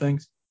side of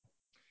things?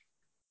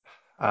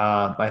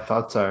 My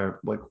thoughts are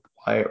like,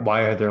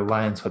 why are their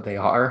lines what they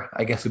are?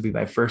 I guess would be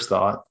my first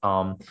thought.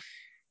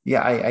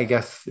 Yeah, I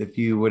guess if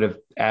you would have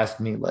asked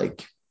me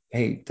like,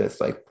 hey, just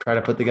like try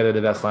to put together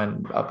the best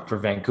line up for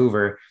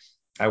Vancouver,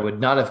 I would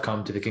not have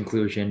come to the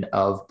conclusion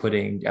of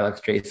putting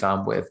Alex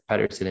Jason with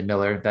Pedersen and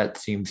Miller. That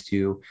seems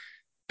to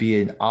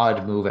be an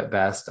odd move at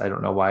best. I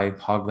don't know why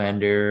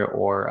Hoglander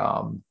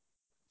or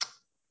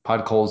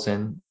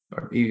Podkolzin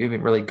or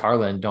even really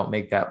Garland don't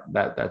make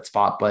that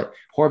spot. But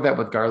Horvat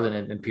with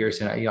Garland and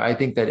Pearson, I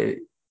think that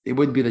it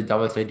wouldn't be the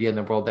dumbest idea in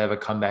the world to have a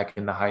comeback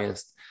in the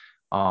highest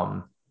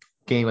um,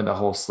 game of the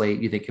whole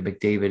slate. You think if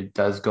McDavid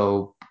does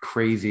go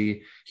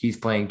crazy, he's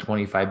playing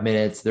 25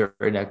 minutes. They're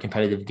in a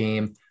competitive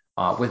game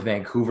with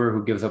Vancouver,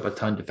 who gives up a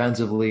ton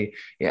defensively.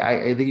 Yeah,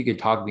 I think you could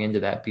talk me into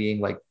that being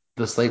like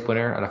the slate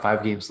winner on a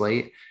 5-game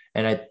slate.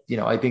 And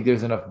I think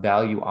there's enough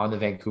value on the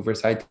Vancouver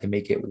side to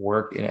make it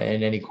work in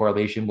any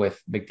correlation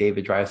with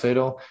McDavid,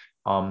 Draisaitl.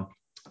 Um,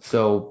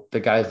 so the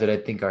guys that I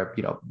think are,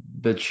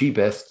 the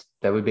cheapest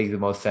that would make the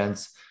most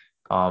sense,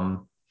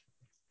 um,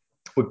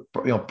 would,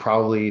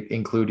 probably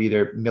include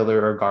either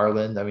Miller or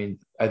Garland. I mean,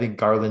 I think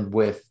Garland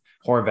with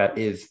Horvat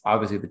is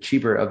obviously the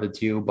cheaper of the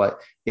two, but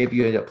if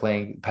you end up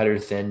playing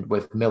Pedersen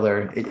with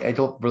Miller, I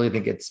don't really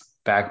think it's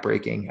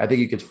backbreaking. I think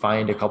you could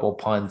find a couple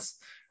punts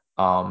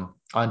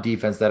on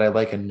defense that I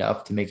like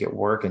enough to make it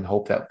work and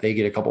hope that they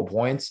get a couple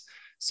points.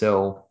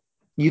 So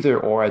either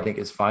or, I think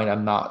is fine.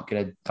 I'm not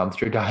going to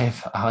dumpster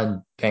dive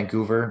on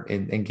Vancouver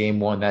in game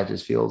one. That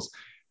just feels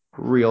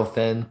real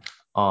thin.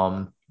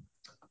 Um,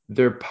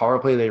 their power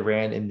play they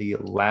ran in the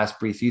last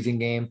preseason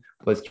game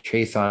was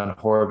Chase on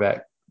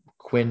Horvat,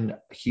 Quinn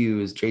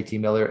Hughes, JT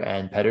Miller,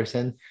 and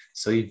Pedersen.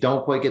 So you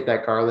don't quite get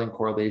that Garland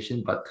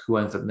correlation, but who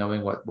ends up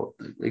knowing what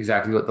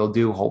exactly what they'll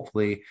do?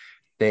 Hopefully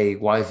they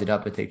wise it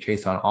up and take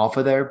Chase on off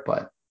of there,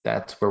 but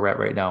that's where we're at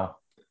right now.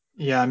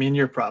 Yeah, I mean,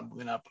 you're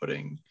probably not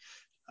putting,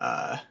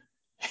 uh,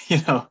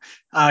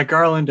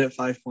 Garland at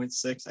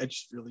 5.6. I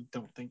just really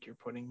don't think you're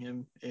putting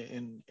him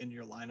in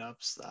your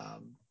lineups.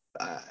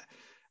 Uh,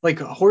 like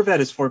Horvat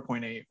is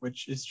 4.8,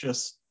 which is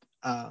just,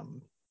 I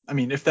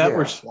mean, if that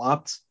were Yeah.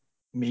 swapped,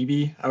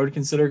 maybe I would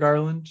consider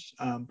Garland,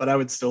 but I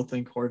would still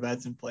think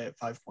Horvat's in play at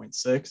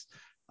 5.6.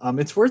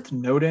 It's worth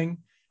noting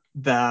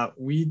that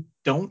we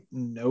don't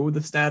know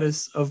the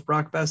status of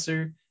Brock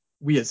Besser.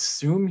 We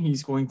assume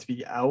he's going to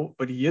be out,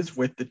 but he is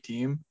with the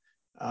team.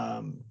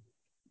 Um,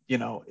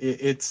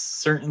 it's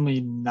certainly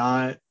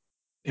not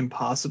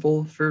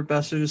impossible for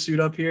Besser to suit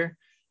up here.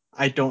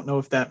 I don't know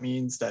if that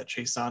means that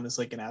Chason is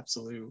like an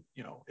absolute,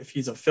 if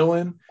he's a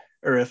fill-in,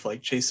 or if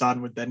like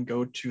Chason would then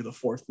go to the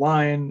fourth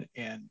line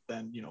and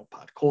then,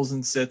 Pot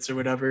Colson sits or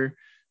whatever.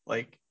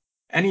 Like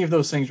any of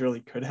those things really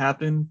could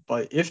happen.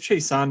 But if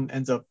Chason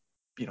ends up,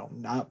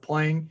 not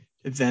playing,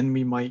 then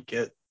we might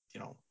get,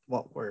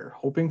 what we're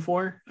hoping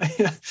for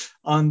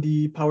on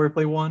the power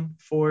play one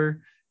for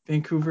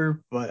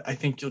Vancouver. But I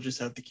think you'll just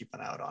have to keep an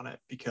eye out on it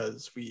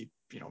because we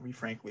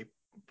frankly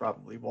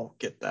probably won't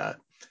get that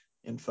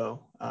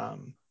info.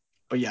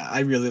 But yeah,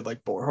 I really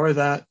like Bo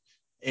Horvat,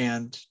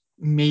 and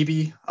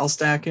maybe I'll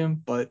stack him,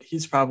 but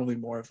he's probably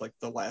more of like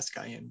the last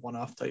guy in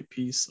one-off type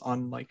piece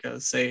on like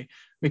a say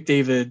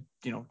McDavid,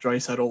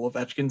 Draisaitl,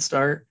 Ovechkin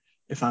start.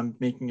 If I'm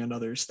making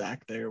another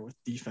stack there with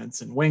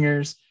defense and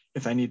wingers,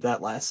 if I need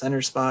that last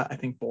center spot, I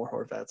think Bo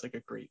Horvat's like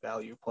a great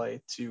value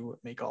play to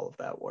make all of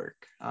that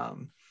work.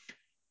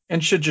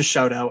 And should just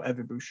shout out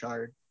Evan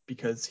Bouchard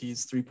because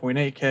he's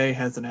 3.8K,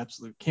 has an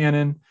absolute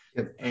cannon,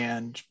 Yep.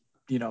 and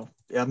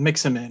yeah,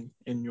 mix him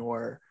in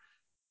your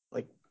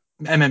like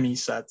MME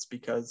sets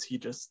because he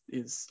just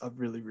is a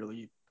really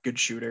really good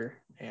shooter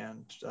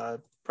and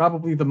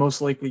probably the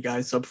most likely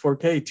guy sub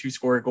 4K to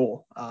score a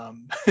goal,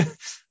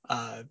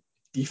 uh,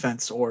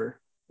 defense or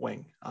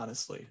wing,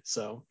 honestly.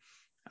 So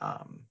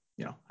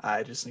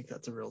I just think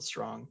that's a real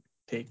strong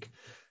take.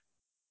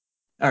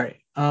 All right.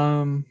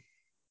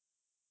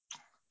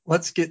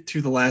 Let's get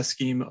to the last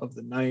game of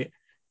the night,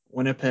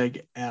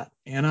 Winnipeg at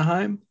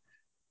Anaheim.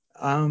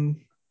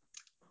 Um,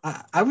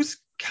 I was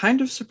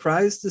kind of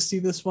surprised to see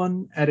this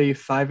one at a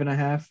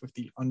 5.5 with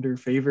the under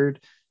favored.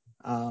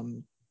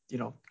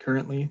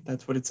 Currently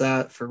that's what it's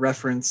at. For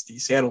reference, the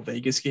Seattle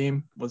Vegas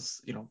game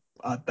was,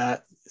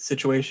 that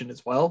situation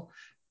as well,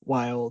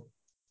 while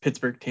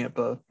Pittsburgh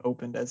Tampa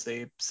opened as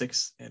a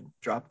 6 and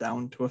dropped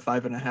down to a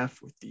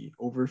 5.5 with the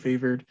over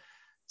favored.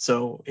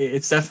 So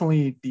it's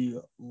definitely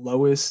the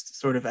lowest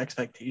sort of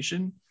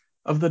expectation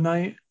of the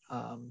night.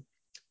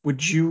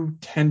 Would you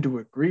tend to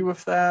agree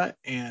with that?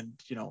 And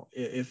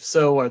if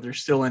so, are there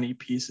still any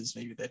pieces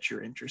maybe that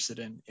you're interested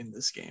in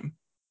this game?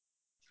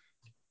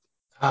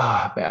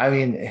 I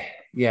mean,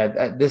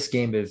 yeah, this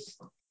game is.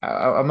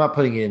 I'm not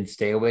putting it in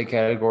stay away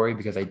category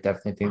because I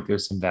definitely think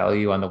there's some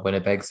value on the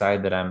Winnipeg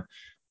side that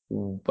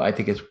I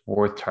think is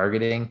worth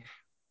targeting.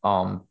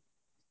 Um,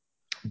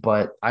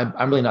 but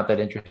I'm really not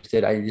that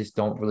interested. I just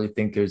don't really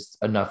think there's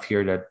enough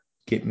here to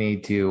get me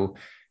to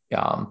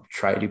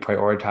try to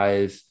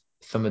prioritize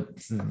some of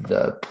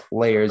the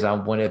players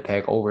on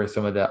Winnipeg over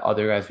some of the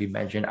other guys we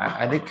mentioned.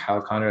 I think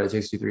Kyle Connor at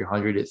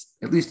 6,300 is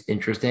at least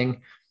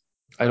interesting.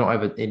 I don't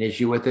have an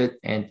issue with it,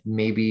 and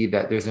maybe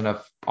that there's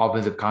enough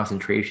offensive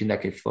concentration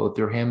that could flow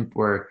through him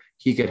where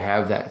he could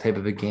have that type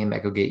of a game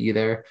that could get you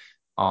there.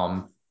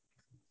 Um,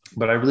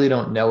 but I really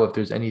don't know if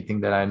there's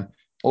anything that I'm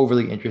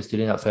overly interested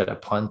in outside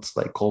of punts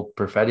like Cole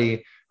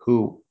Perfetti,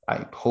 who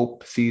I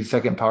hope sees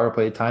second power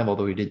play time,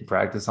 although he didn't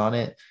practice on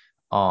it.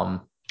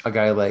 A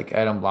guy like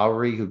Adam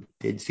Lowry, who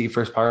did see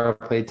first power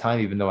play time,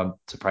 even though I'm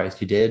surprised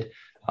he did.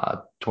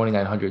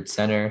 2,900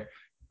 center.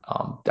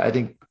 I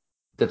think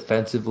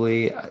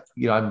defensively,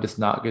 I'm just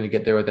not going to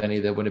get there with any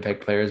of the Winnipeg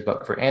players.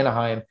 But for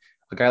Anaheim,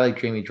 a guy like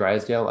Jamie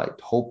Drysdale, I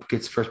hope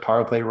gets first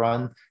power play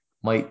run.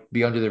 Might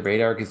be under the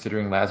radar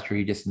considering last year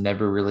he just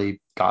never really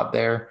got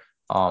there.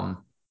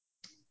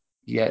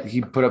 Yet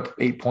he put up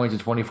 8 points in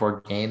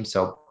 24 games,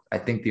 so I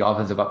think the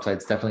offensive upside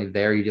is definitely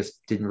there. He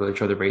just didn't really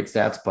show the rate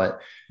stats,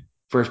 but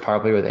first power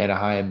play with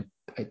Anaheim,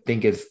 I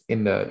think is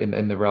in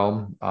the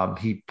realm.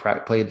 He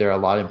played there a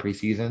lot in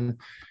preseason,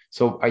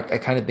 so I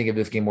kind of think of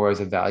this game more as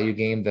a value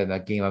game than a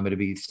game I'm going to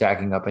be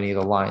stacking up any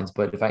of the lines.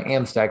 But if I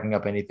am stacking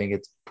up anything,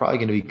 it's probably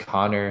going to be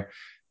Connor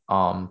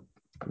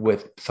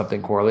with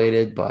something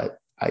correlated. But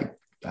I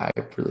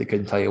really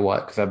couldn't tell you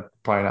what because I'm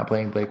probably not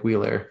playing Blake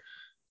Wheeler.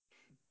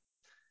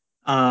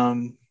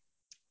 Um,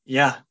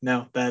 yeah,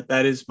 no,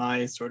 that is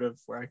my sort of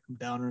where I come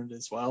down on it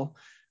as well.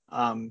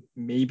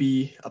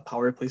 Maybe a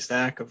power play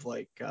stack of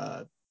like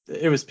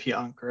it was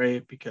Pionk,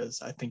 right?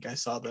 Because I think I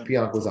saw them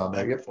Pionk was flip on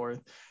there. back and Yep.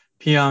 forth.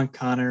 Pionk,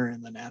 Connor,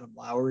 and then Adam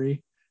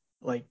Lowry.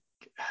 Like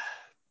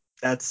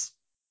that's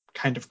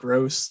kind of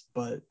gross,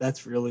 but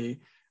that's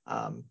really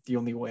the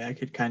only way I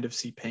could kind of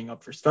see paying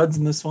up for studs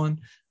in this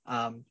one.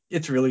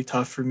 It's really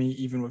tough for me,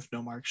 even with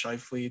no Mark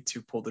Scheifele,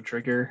 to pull the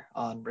trigger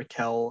on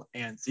Raquel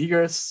and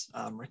Zegras.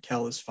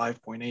 Raquel is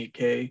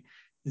 5.8K,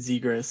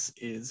 Zegras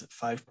is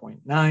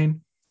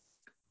 5.9.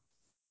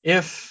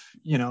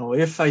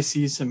 If I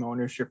see some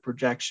ownership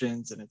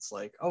projections and it's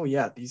like, oh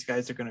yeah, these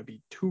guys are going to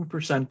be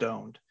 2%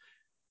 owned,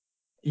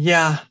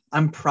 yeah,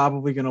 I'm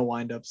probably going to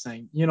wind up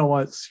saying, you know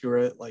what,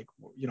 screw it. Like,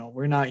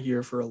 we're not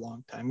here for a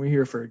long time. We're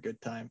here for a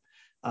good time.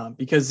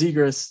 Because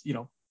Zegras,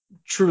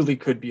 truly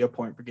could be a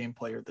point per game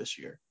player this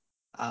year.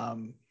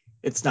 Um,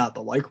 it's not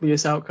the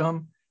likeliest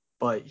outcome,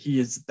 but he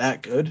is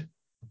that good.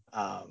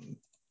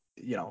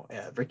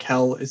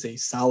 Raquel is a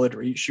solid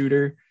rate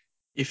shooter.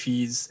 If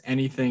he's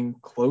anything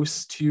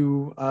close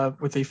to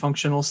with a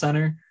functional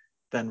center,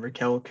 then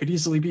Raquel could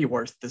easily be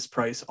worth this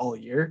price all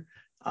year.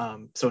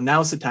 So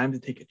now's the time to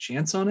take a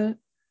chance on it.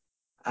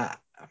 Uh,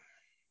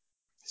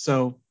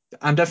 so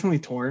I'm definitely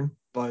torn,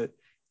 but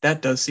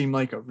that does seem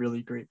like a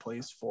really great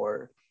place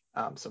for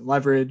some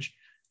leverage.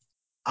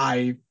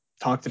 I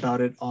talked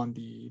about it on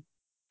the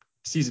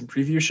season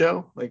preview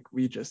show.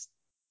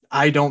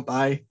 I don't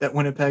buy that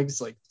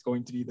Winnipeg's like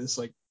going to be this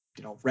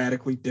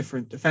radically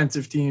different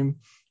defensive team.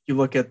 You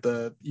look at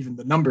even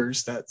the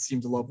numbers that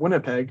seem to love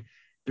Winnipeg.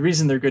 The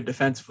reason they're good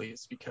defensively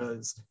is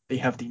because they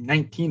have the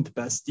 19th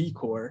best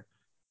D-core,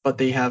 but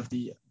they have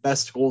the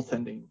best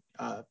goaltending,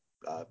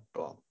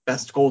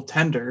 best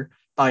goaltender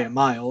by a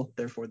mile,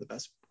 therefore the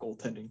best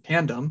goaltending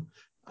tandem.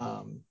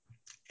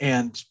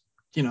 And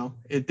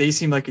they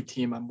seem like a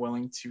team I'm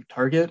willing to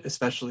target,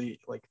 especially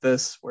like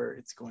this, where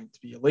it's going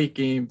to be a late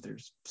game.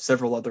 There's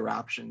several other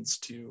options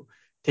to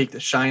take the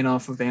shine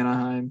off of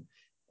Anaheim.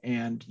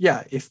 And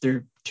yeah, if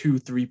they're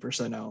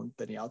 2-3% owned,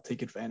 then yeah, I'll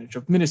take advantage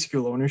of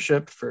minuscule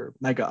ownership for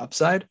mega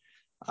upside.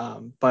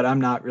 But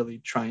I'm not really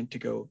trying to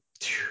go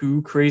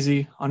too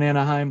crazy on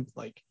Anaheim,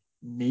 like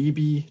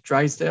maybe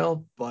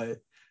Drysdale, but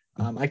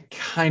I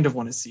kind of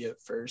want to see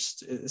it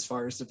first as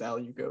far as the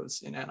value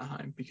goes in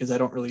Anaheim because I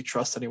don't really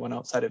trust anyone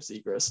outside of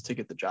Zegras to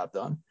get the job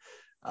done.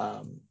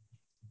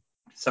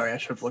 Sorry, I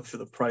should have looked for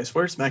the price.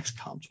 Where's Max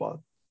Comtois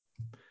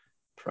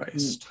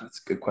priced?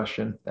 That's a good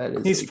question. That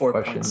is He's a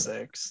question.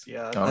 4.6.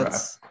 Yeah, All right.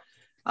 that's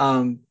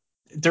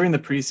during the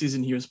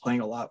preseason he was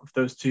playing a lot with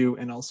those two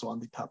and also on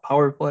the top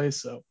power play.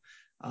 So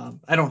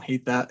I don't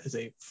hate that as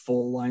a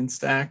full line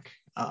stack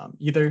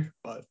either,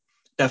 but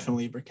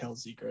definitely Raquel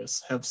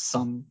Zegras have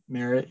some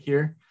merit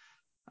here.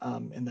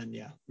 And then,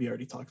 yeah, we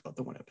already talked about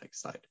the Winnipeg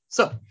side.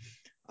 So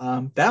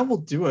that will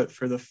do it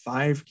for the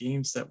 5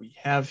 games that we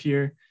have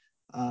here.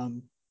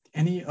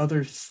 Any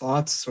other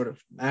thoughts, sort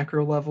of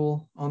macro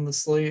level on the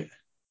slate?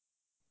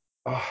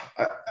 Oh,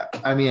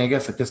 I mean, I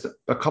guess like just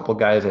a couple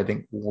guys I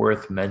think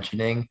worth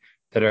mentioning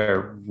that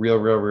are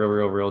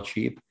real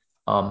cheap.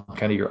 Kind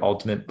of your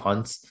ultimate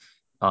punts.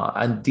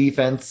 On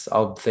defense,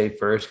 I'll say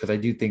first because I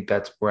do think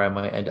that's where I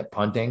might end up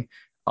punting.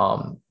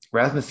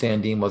 Rasmus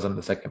Sandin was on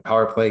the second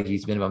power play.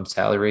 He's minimum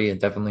salary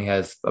and definitely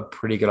has a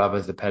pretty good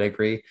offensive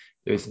pedigree.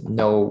 There's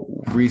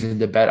no reason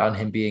to bet on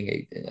him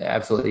being an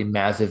absolutely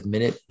massive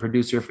minute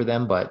producer for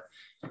them, but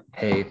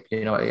hey,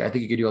 I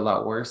think you could do a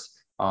lot worse.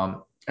 And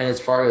as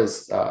far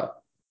as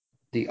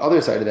the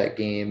other side of that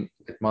game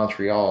with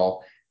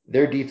Montreal,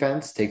 their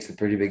defense takes a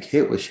pretty big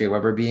hit with Shea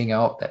Weber being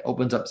out. That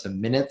opens up some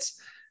minutes.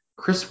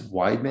 Chris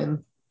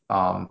Weidman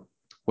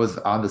was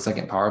on the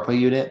second power play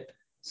unit.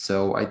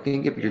 So I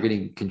think if you're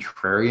getting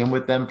contrarian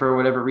with them for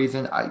whatever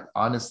reason, I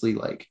honestly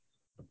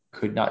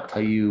could not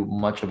tell you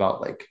much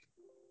about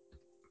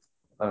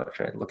I'm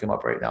trying to look him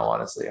up right now.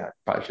 Honestly, I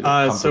probably should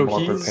have come So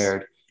more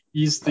prepared.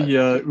 he's the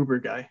But Uber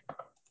guy.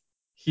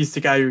 He's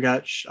the guy who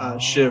got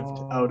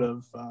shivved out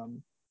of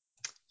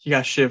he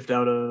got shivved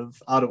out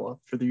of Ottawa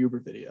for the Uber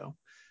video.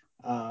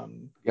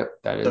 Yep,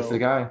 that is the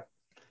guy.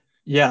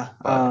 Yeah.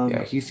 But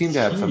yeah, he seemed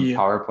to have some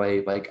power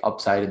play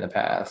upside in the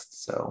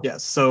past. So yeah,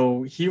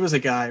 so he was a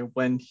guy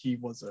when he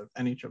was an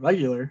NHL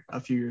regular a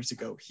few years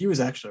ago. He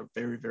was actually a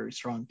very, very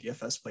strong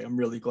DFS play. I'm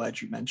really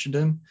glad you mentioned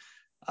him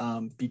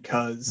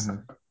because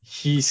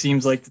he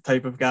seems like the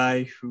type of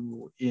guy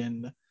who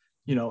in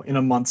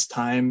a month's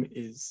time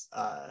is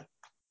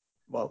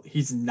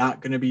he's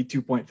not going to be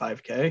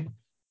 2.5K.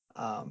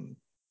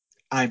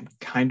 I'm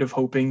kind of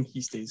hoping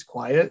he stays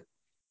quiet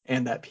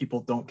and that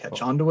people don't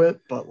catch on to it.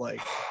 But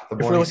the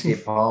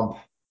Morningscape pump.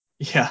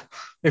 Yeah,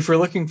 if we're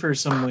looking for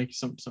some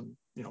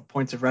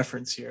points of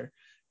reference here,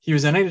 he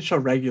was an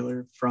NHL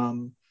regular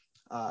from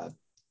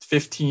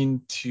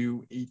 15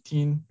 to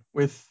 18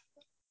 with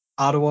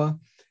Ottawa,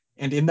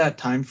 and in that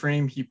time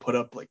frame, he put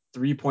up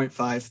 3.5,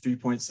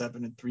 3.7,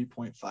 and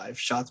 3.5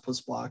 shots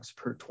plus blocks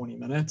per 20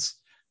 minutes.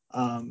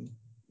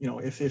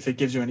 If it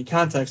gives you any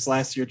context,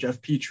 last year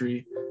Jeff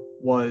Petrie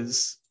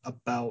was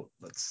about,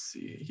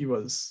 he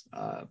was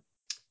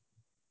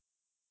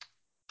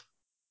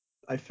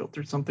I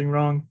filtered something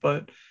wrong,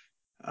 but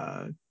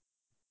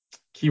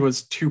he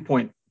was 2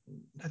 point.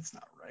 That's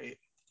not right.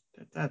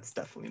 That's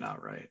definitely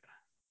not right.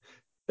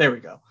 There we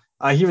go.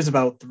 He was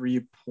about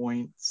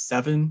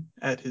 3.7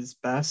 at his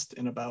best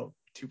and about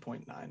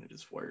 2.9 at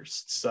his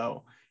worst.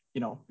 So,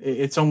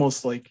 it's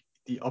almost like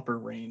the upper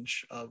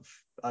range of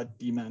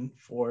D-men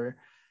for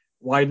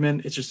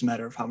Weidman. It's just a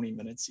matter of how many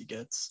minutes he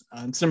gets.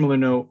 On similar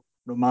note,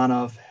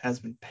 Romanov has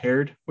been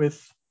paired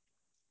with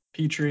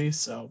Petrie,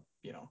 so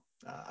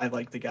I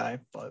like the guy,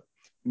 but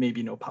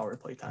maybe no power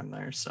play time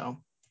there. So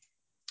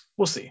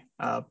we'll see.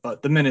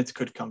 But the minutes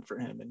could come for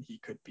him, and he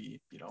could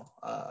be,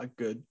 a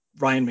good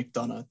Ryan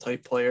McDonough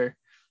type player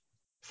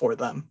for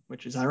them,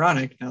 which is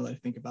ironic now that I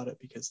think about it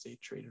because they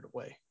traded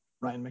away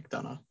Ryan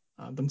McDonough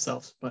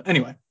themselves. But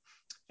anyway,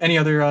 any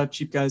other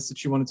cheap guys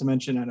that you wanted to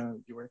mention? I know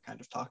you were kind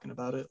of talking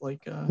about it.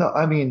 No,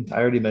 I mean, I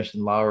already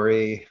mentioned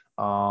Lowry.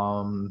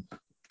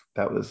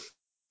 That was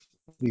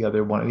the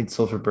other one. I mean,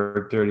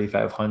 Silverberg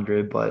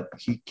 3,500, but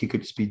he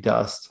could just be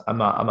dust. I'm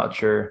not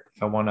sure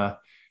if I want to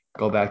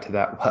go back to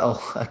that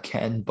well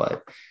again,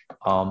 but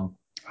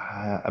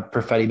a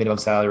Perfetti minimum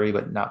salary,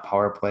 but not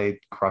power play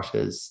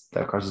crushes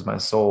my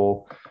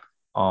soul.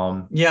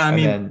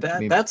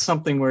 That's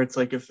something where it's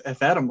like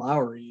if Adam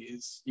Lowry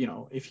is,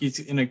 if he's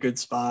in a good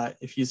spot,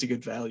 if he's a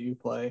good value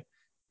play,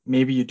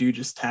 maybe you do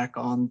just tack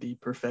on the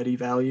Perfetti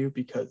value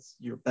because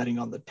you're betting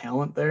on the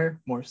talent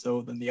there more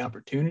so than the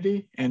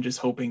opportunity and just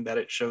hoping that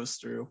it shows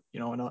through,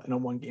 in a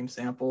one game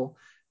sample.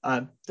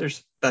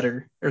 There's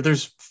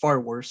far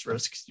worse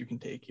risks you can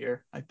take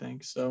here, I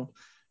think. So,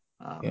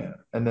 yeah.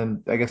 And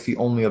then I guess the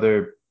only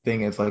other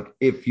thing is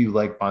if you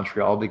like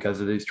Montreal because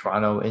of these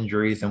Toronto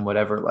injuries and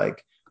whatever,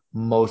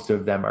 most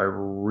of them are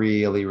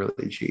really,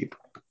 really cheap.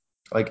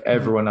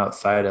 Everyone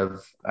outside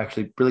of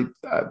actually really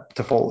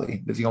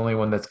Toffoli is the only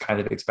one that's kind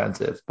of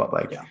expensive, but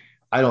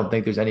I don't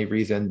think there's any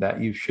reason that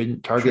you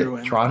shouldn't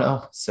target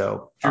Toronto.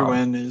 So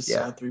Drouin is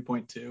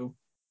 3.2.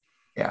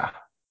 Yeah.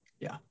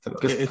 Yeah. So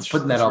just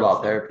putting that all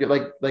out there.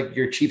 Like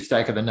your cheap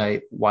stack of the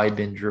night,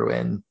 Weidman,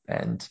 Drouin,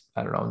 and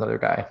I don't know, another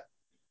guy.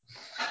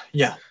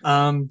 Yeah.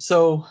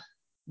 So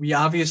we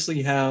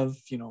obviously have,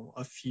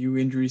 a few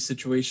injury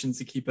situations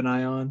to keep an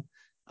eye on.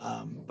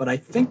 But I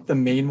think the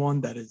main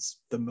one that is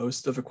the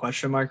most of a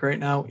question mark right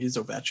now is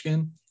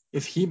Ovechkin.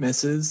 If he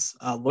misses,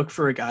 look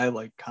for a guy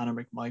like Connor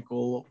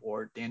McMichael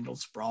or Daniel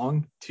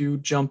Sprong to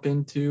jump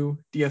into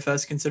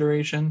DFS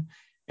consideration.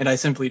 And I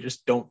simply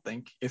just don't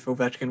think if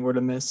Ovechkin were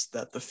to miss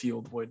that the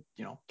field would,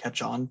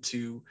 catch on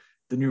to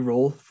the new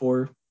role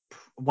for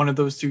one of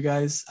those two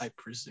guys, I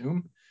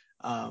presume,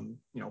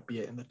 be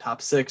it in the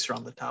top 6 or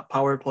on the top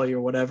power play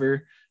or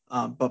whatever.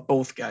 But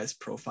both guys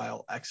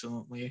profile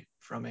excellently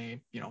from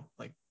a,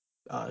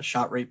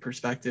 shot rate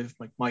perspective.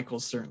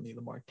 Michael's certainly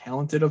the more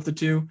talented of the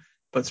two,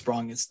 but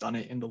Sprong has done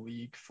it in the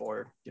league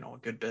for, a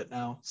good bit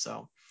now.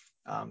 So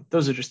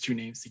those are just two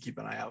names to keep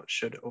an eye out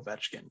should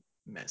Ovechkin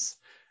miss.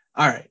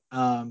 All right.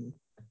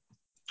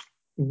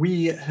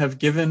 We have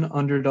given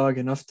Underdog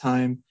enough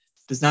time.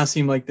 Does not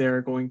seem like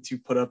they're going to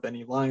put up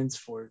any lines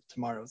for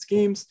tomorrow's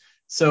games.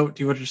 So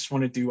do you just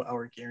want to do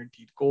our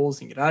guaranteed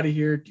goals and get out of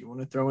here? Do you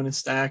want to throw in a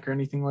stack or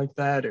anything like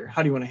that? Or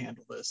how do you want to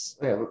handle this?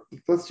 Yeah,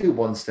 let's do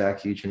one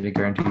stack each and a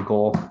guaranteed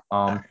goal.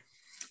 All right.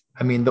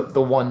 I mean,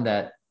 the one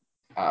that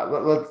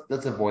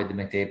let's avoid the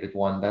McDavid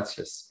one. That's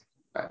just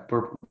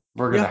we're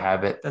gonna Yeah,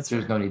 have it. that's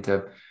There's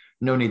fair.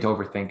 no need to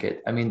overthink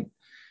it. I mean,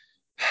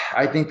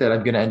 I think that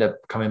I'm gonna end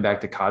up coming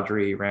back to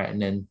Kadri,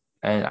 Rantanen,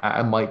 and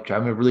I'm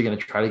really gonna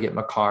try to get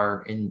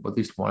Makar in at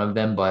least one of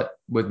them. But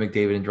with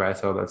McDavid and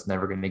Draisaitl, that's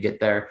never gonna get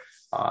there.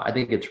 I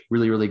think it's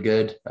really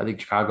good. I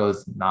think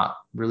Chicago's not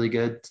really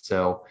good.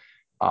 So,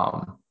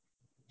 um,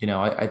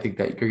 I think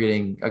that you're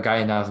getting a guy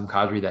in Nazem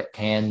Kadri that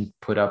can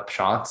put up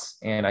shots,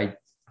 and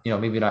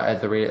maybe not at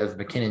the rate as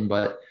McKinnon,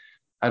 but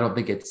I don't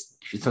think it's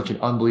such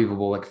an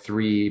unbelievable like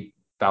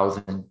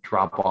 3,000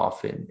 drop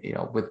off in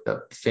with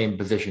the same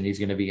position he's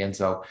going to be in.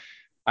 So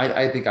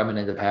I think I'm going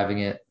to end up having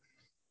it.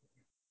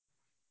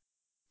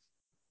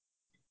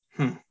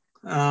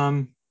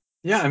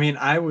 Yeah, I mean,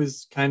 I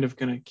was kind of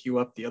gonna queue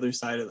up the other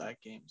side of that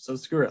game. So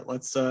screw it.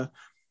 Let's do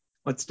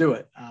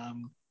it.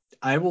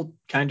 I will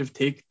kind of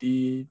take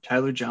the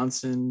Tyler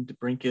Johnson,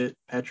 DeBrincat,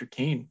 Patrick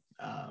Kane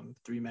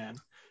three man.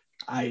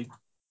 We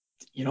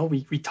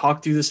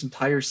talked through this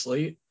entire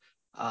slate.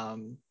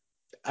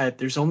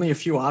 There's only a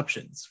few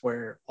options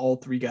where all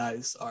three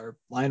guys are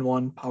line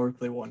one, power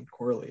play one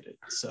correlated.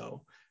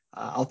 So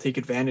I'll take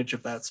advantage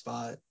of that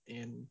spot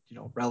in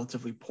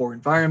relatively poor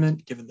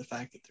environment, given the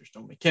fact that there's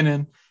no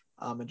McKinnon,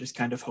 and just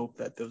kind of hope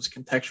that those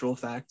contextual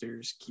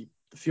factors keep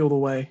the field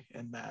away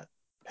and that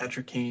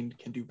Patrick Kane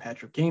can do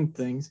Patrick Kane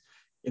things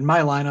in my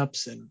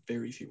lineups and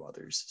very few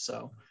others.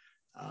 So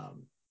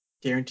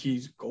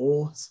guarantees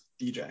goals,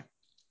 DJ.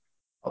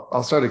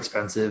 I'll start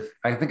expensive.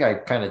 I think I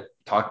kind of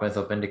talked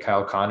myself into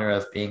Kyle Connor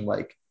as being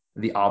like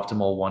the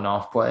optimal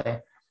one-off play.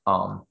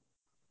 Um,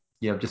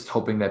 just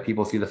hoping that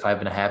people see the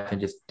 5.5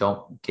 and just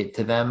don't get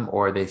to them,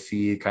 or they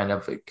see kind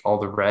of like all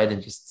the red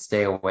and just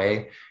stay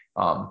away.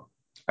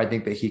 I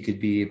think that he could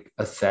be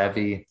a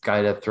savvy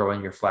guy to throw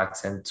in your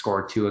flex and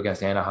score 2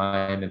 against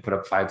Anaheim and put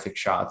up 5-6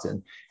 shots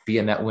and be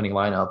in that winning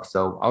lineup.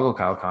 So I'll go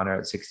Kyle Connor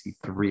at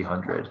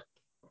 6,300.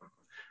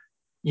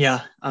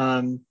 Yeah.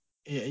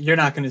 You're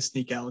not going to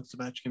sneak Alex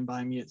Ovechkin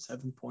by me at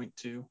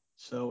 7.2.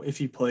 So if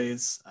he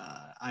plays,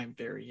 I'm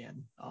very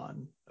in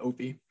on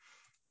Opie.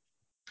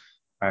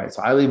 All right,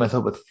 so I leave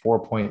myself with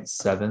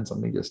 4.7. So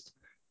let me just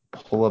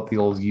pull up the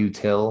old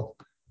util.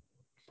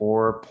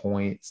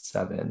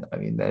 4.7. I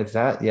mean, is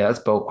that, yeah, that's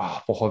both.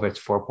 Oh, Bohovic's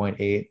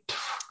 4.8.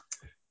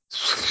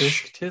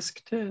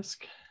 Tisk.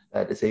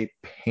 That is a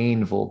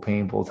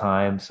painful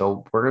time.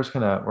 So we're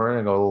gonna go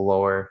a little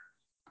lower.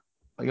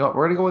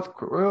 We're gonna go with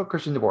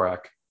Christian Dvorak.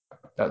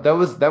 That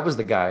was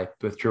the guy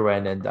with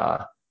Drouin and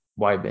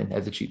Weidman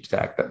as a cheap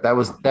stack. That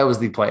was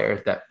the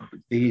player that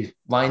the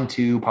line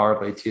 2, power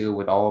play 2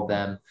 with all of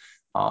them.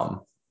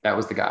 That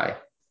was the guy.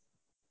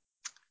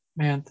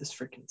 Man, this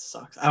freaking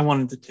sucks. I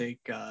wanted to take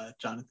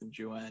Jonathan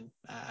Drouin.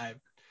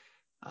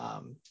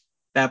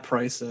 That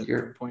price at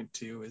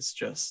 3.2 is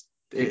just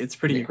it's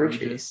pretty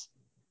egregious.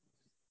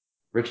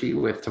 Richie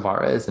with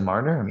Tavares and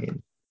Marner. I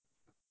mean,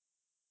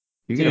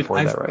 you can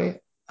afford that,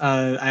 right?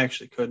 I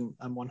actually couldn't.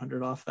 I'm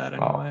 100 off that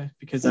anyway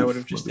because I would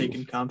have just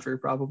taken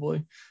Comfort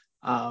probably.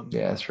 Yeah,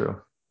 that's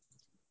true.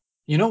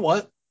 You know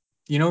what?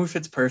 You know who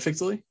fits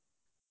perfectly?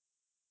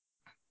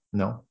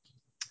 No.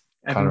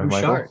 Evan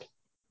Bouchard.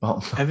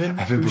 Well, Evan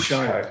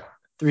Bouchard.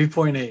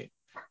 3.8.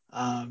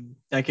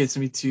 That gets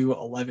me to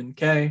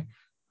 11K.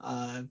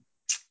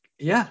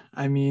 Yeah,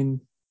 I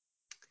mean,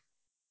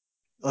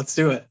 let's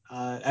do it.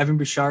 Evan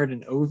Bouchard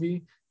and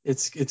Ovi.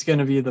 It's going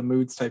to be the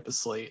moods type of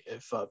slate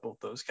if both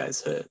those guys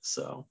hit.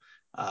 So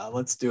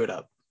let's do it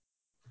up.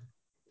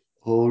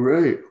 All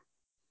right.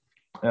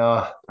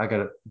 I got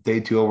a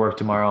day 2 of work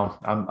tomorrow.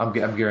 I'm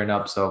gearing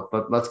up. So,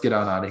 but let's get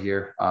on out of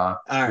here.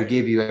 We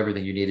gave you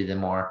everything you needed and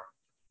more.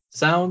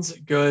 Sounds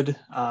good.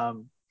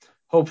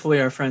 Hopefully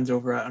our friends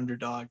over at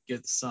Underdog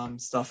get some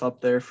stuff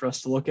up there for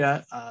us to look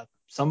at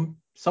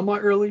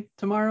somewhat early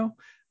tomorrow.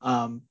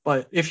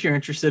 But if you're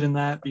interested in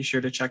that, be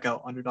sure to check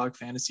out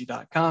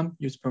underdogfantasy.com.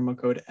 Use promo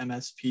code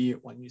MSP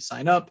when you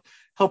sign up.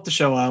 Help the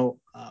show out.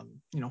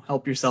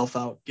 Help yourself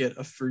out. Get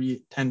a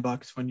free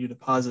 $10 when you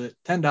deposit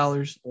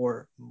 $10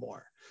 or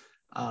more.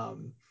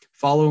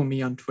 Follow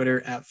me on Twitter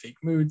at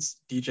Fake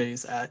Moods. DJ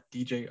is at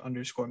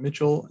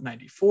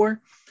DJ_Mitchell94.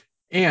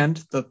 And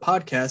the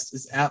podcast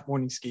is at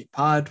Morningscape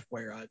Pod,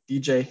 where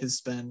DJ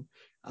has been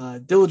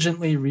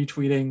diligently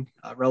retweeting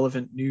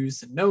relevant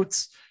news and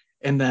notes.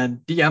 And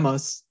then DM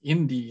us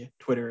in the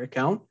Twitter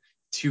account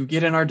to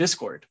get in our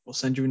Discord. We'll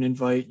send you an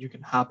invite. You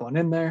can hop on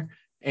in there.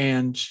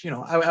 And,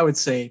 I would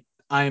say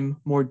I'm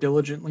more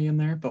diligently in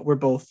there, but we're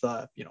both,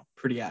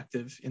 pretty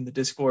active in the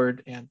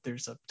Discord. And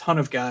there's a ton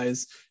of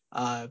guys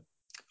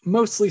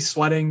mostly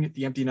sweating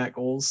the empty net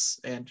goals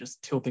and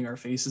just tilting our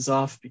faces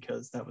off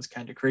because that was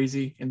kind of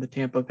crazy in the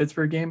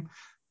Tampa-Pittsburgh game.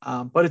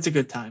 But it's a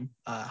good time.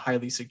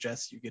 Highly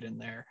suggest you get in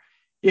there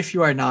if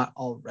you are not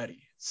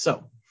already.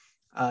 So,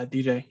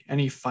 DJ,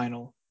 any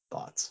final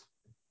thoughts?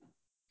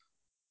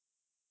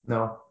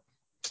 No.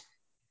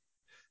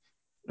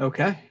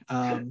 Okay.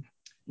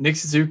 Nick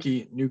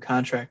Suzuki, new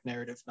contract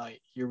narrative night.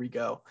 Here we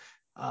go.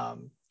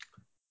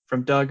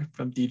 From Doug,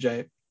 from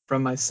DJ,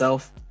 from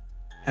myself,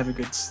 have a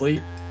good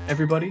slate,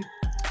 everybody,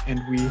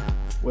 and we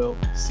will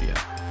see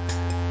you.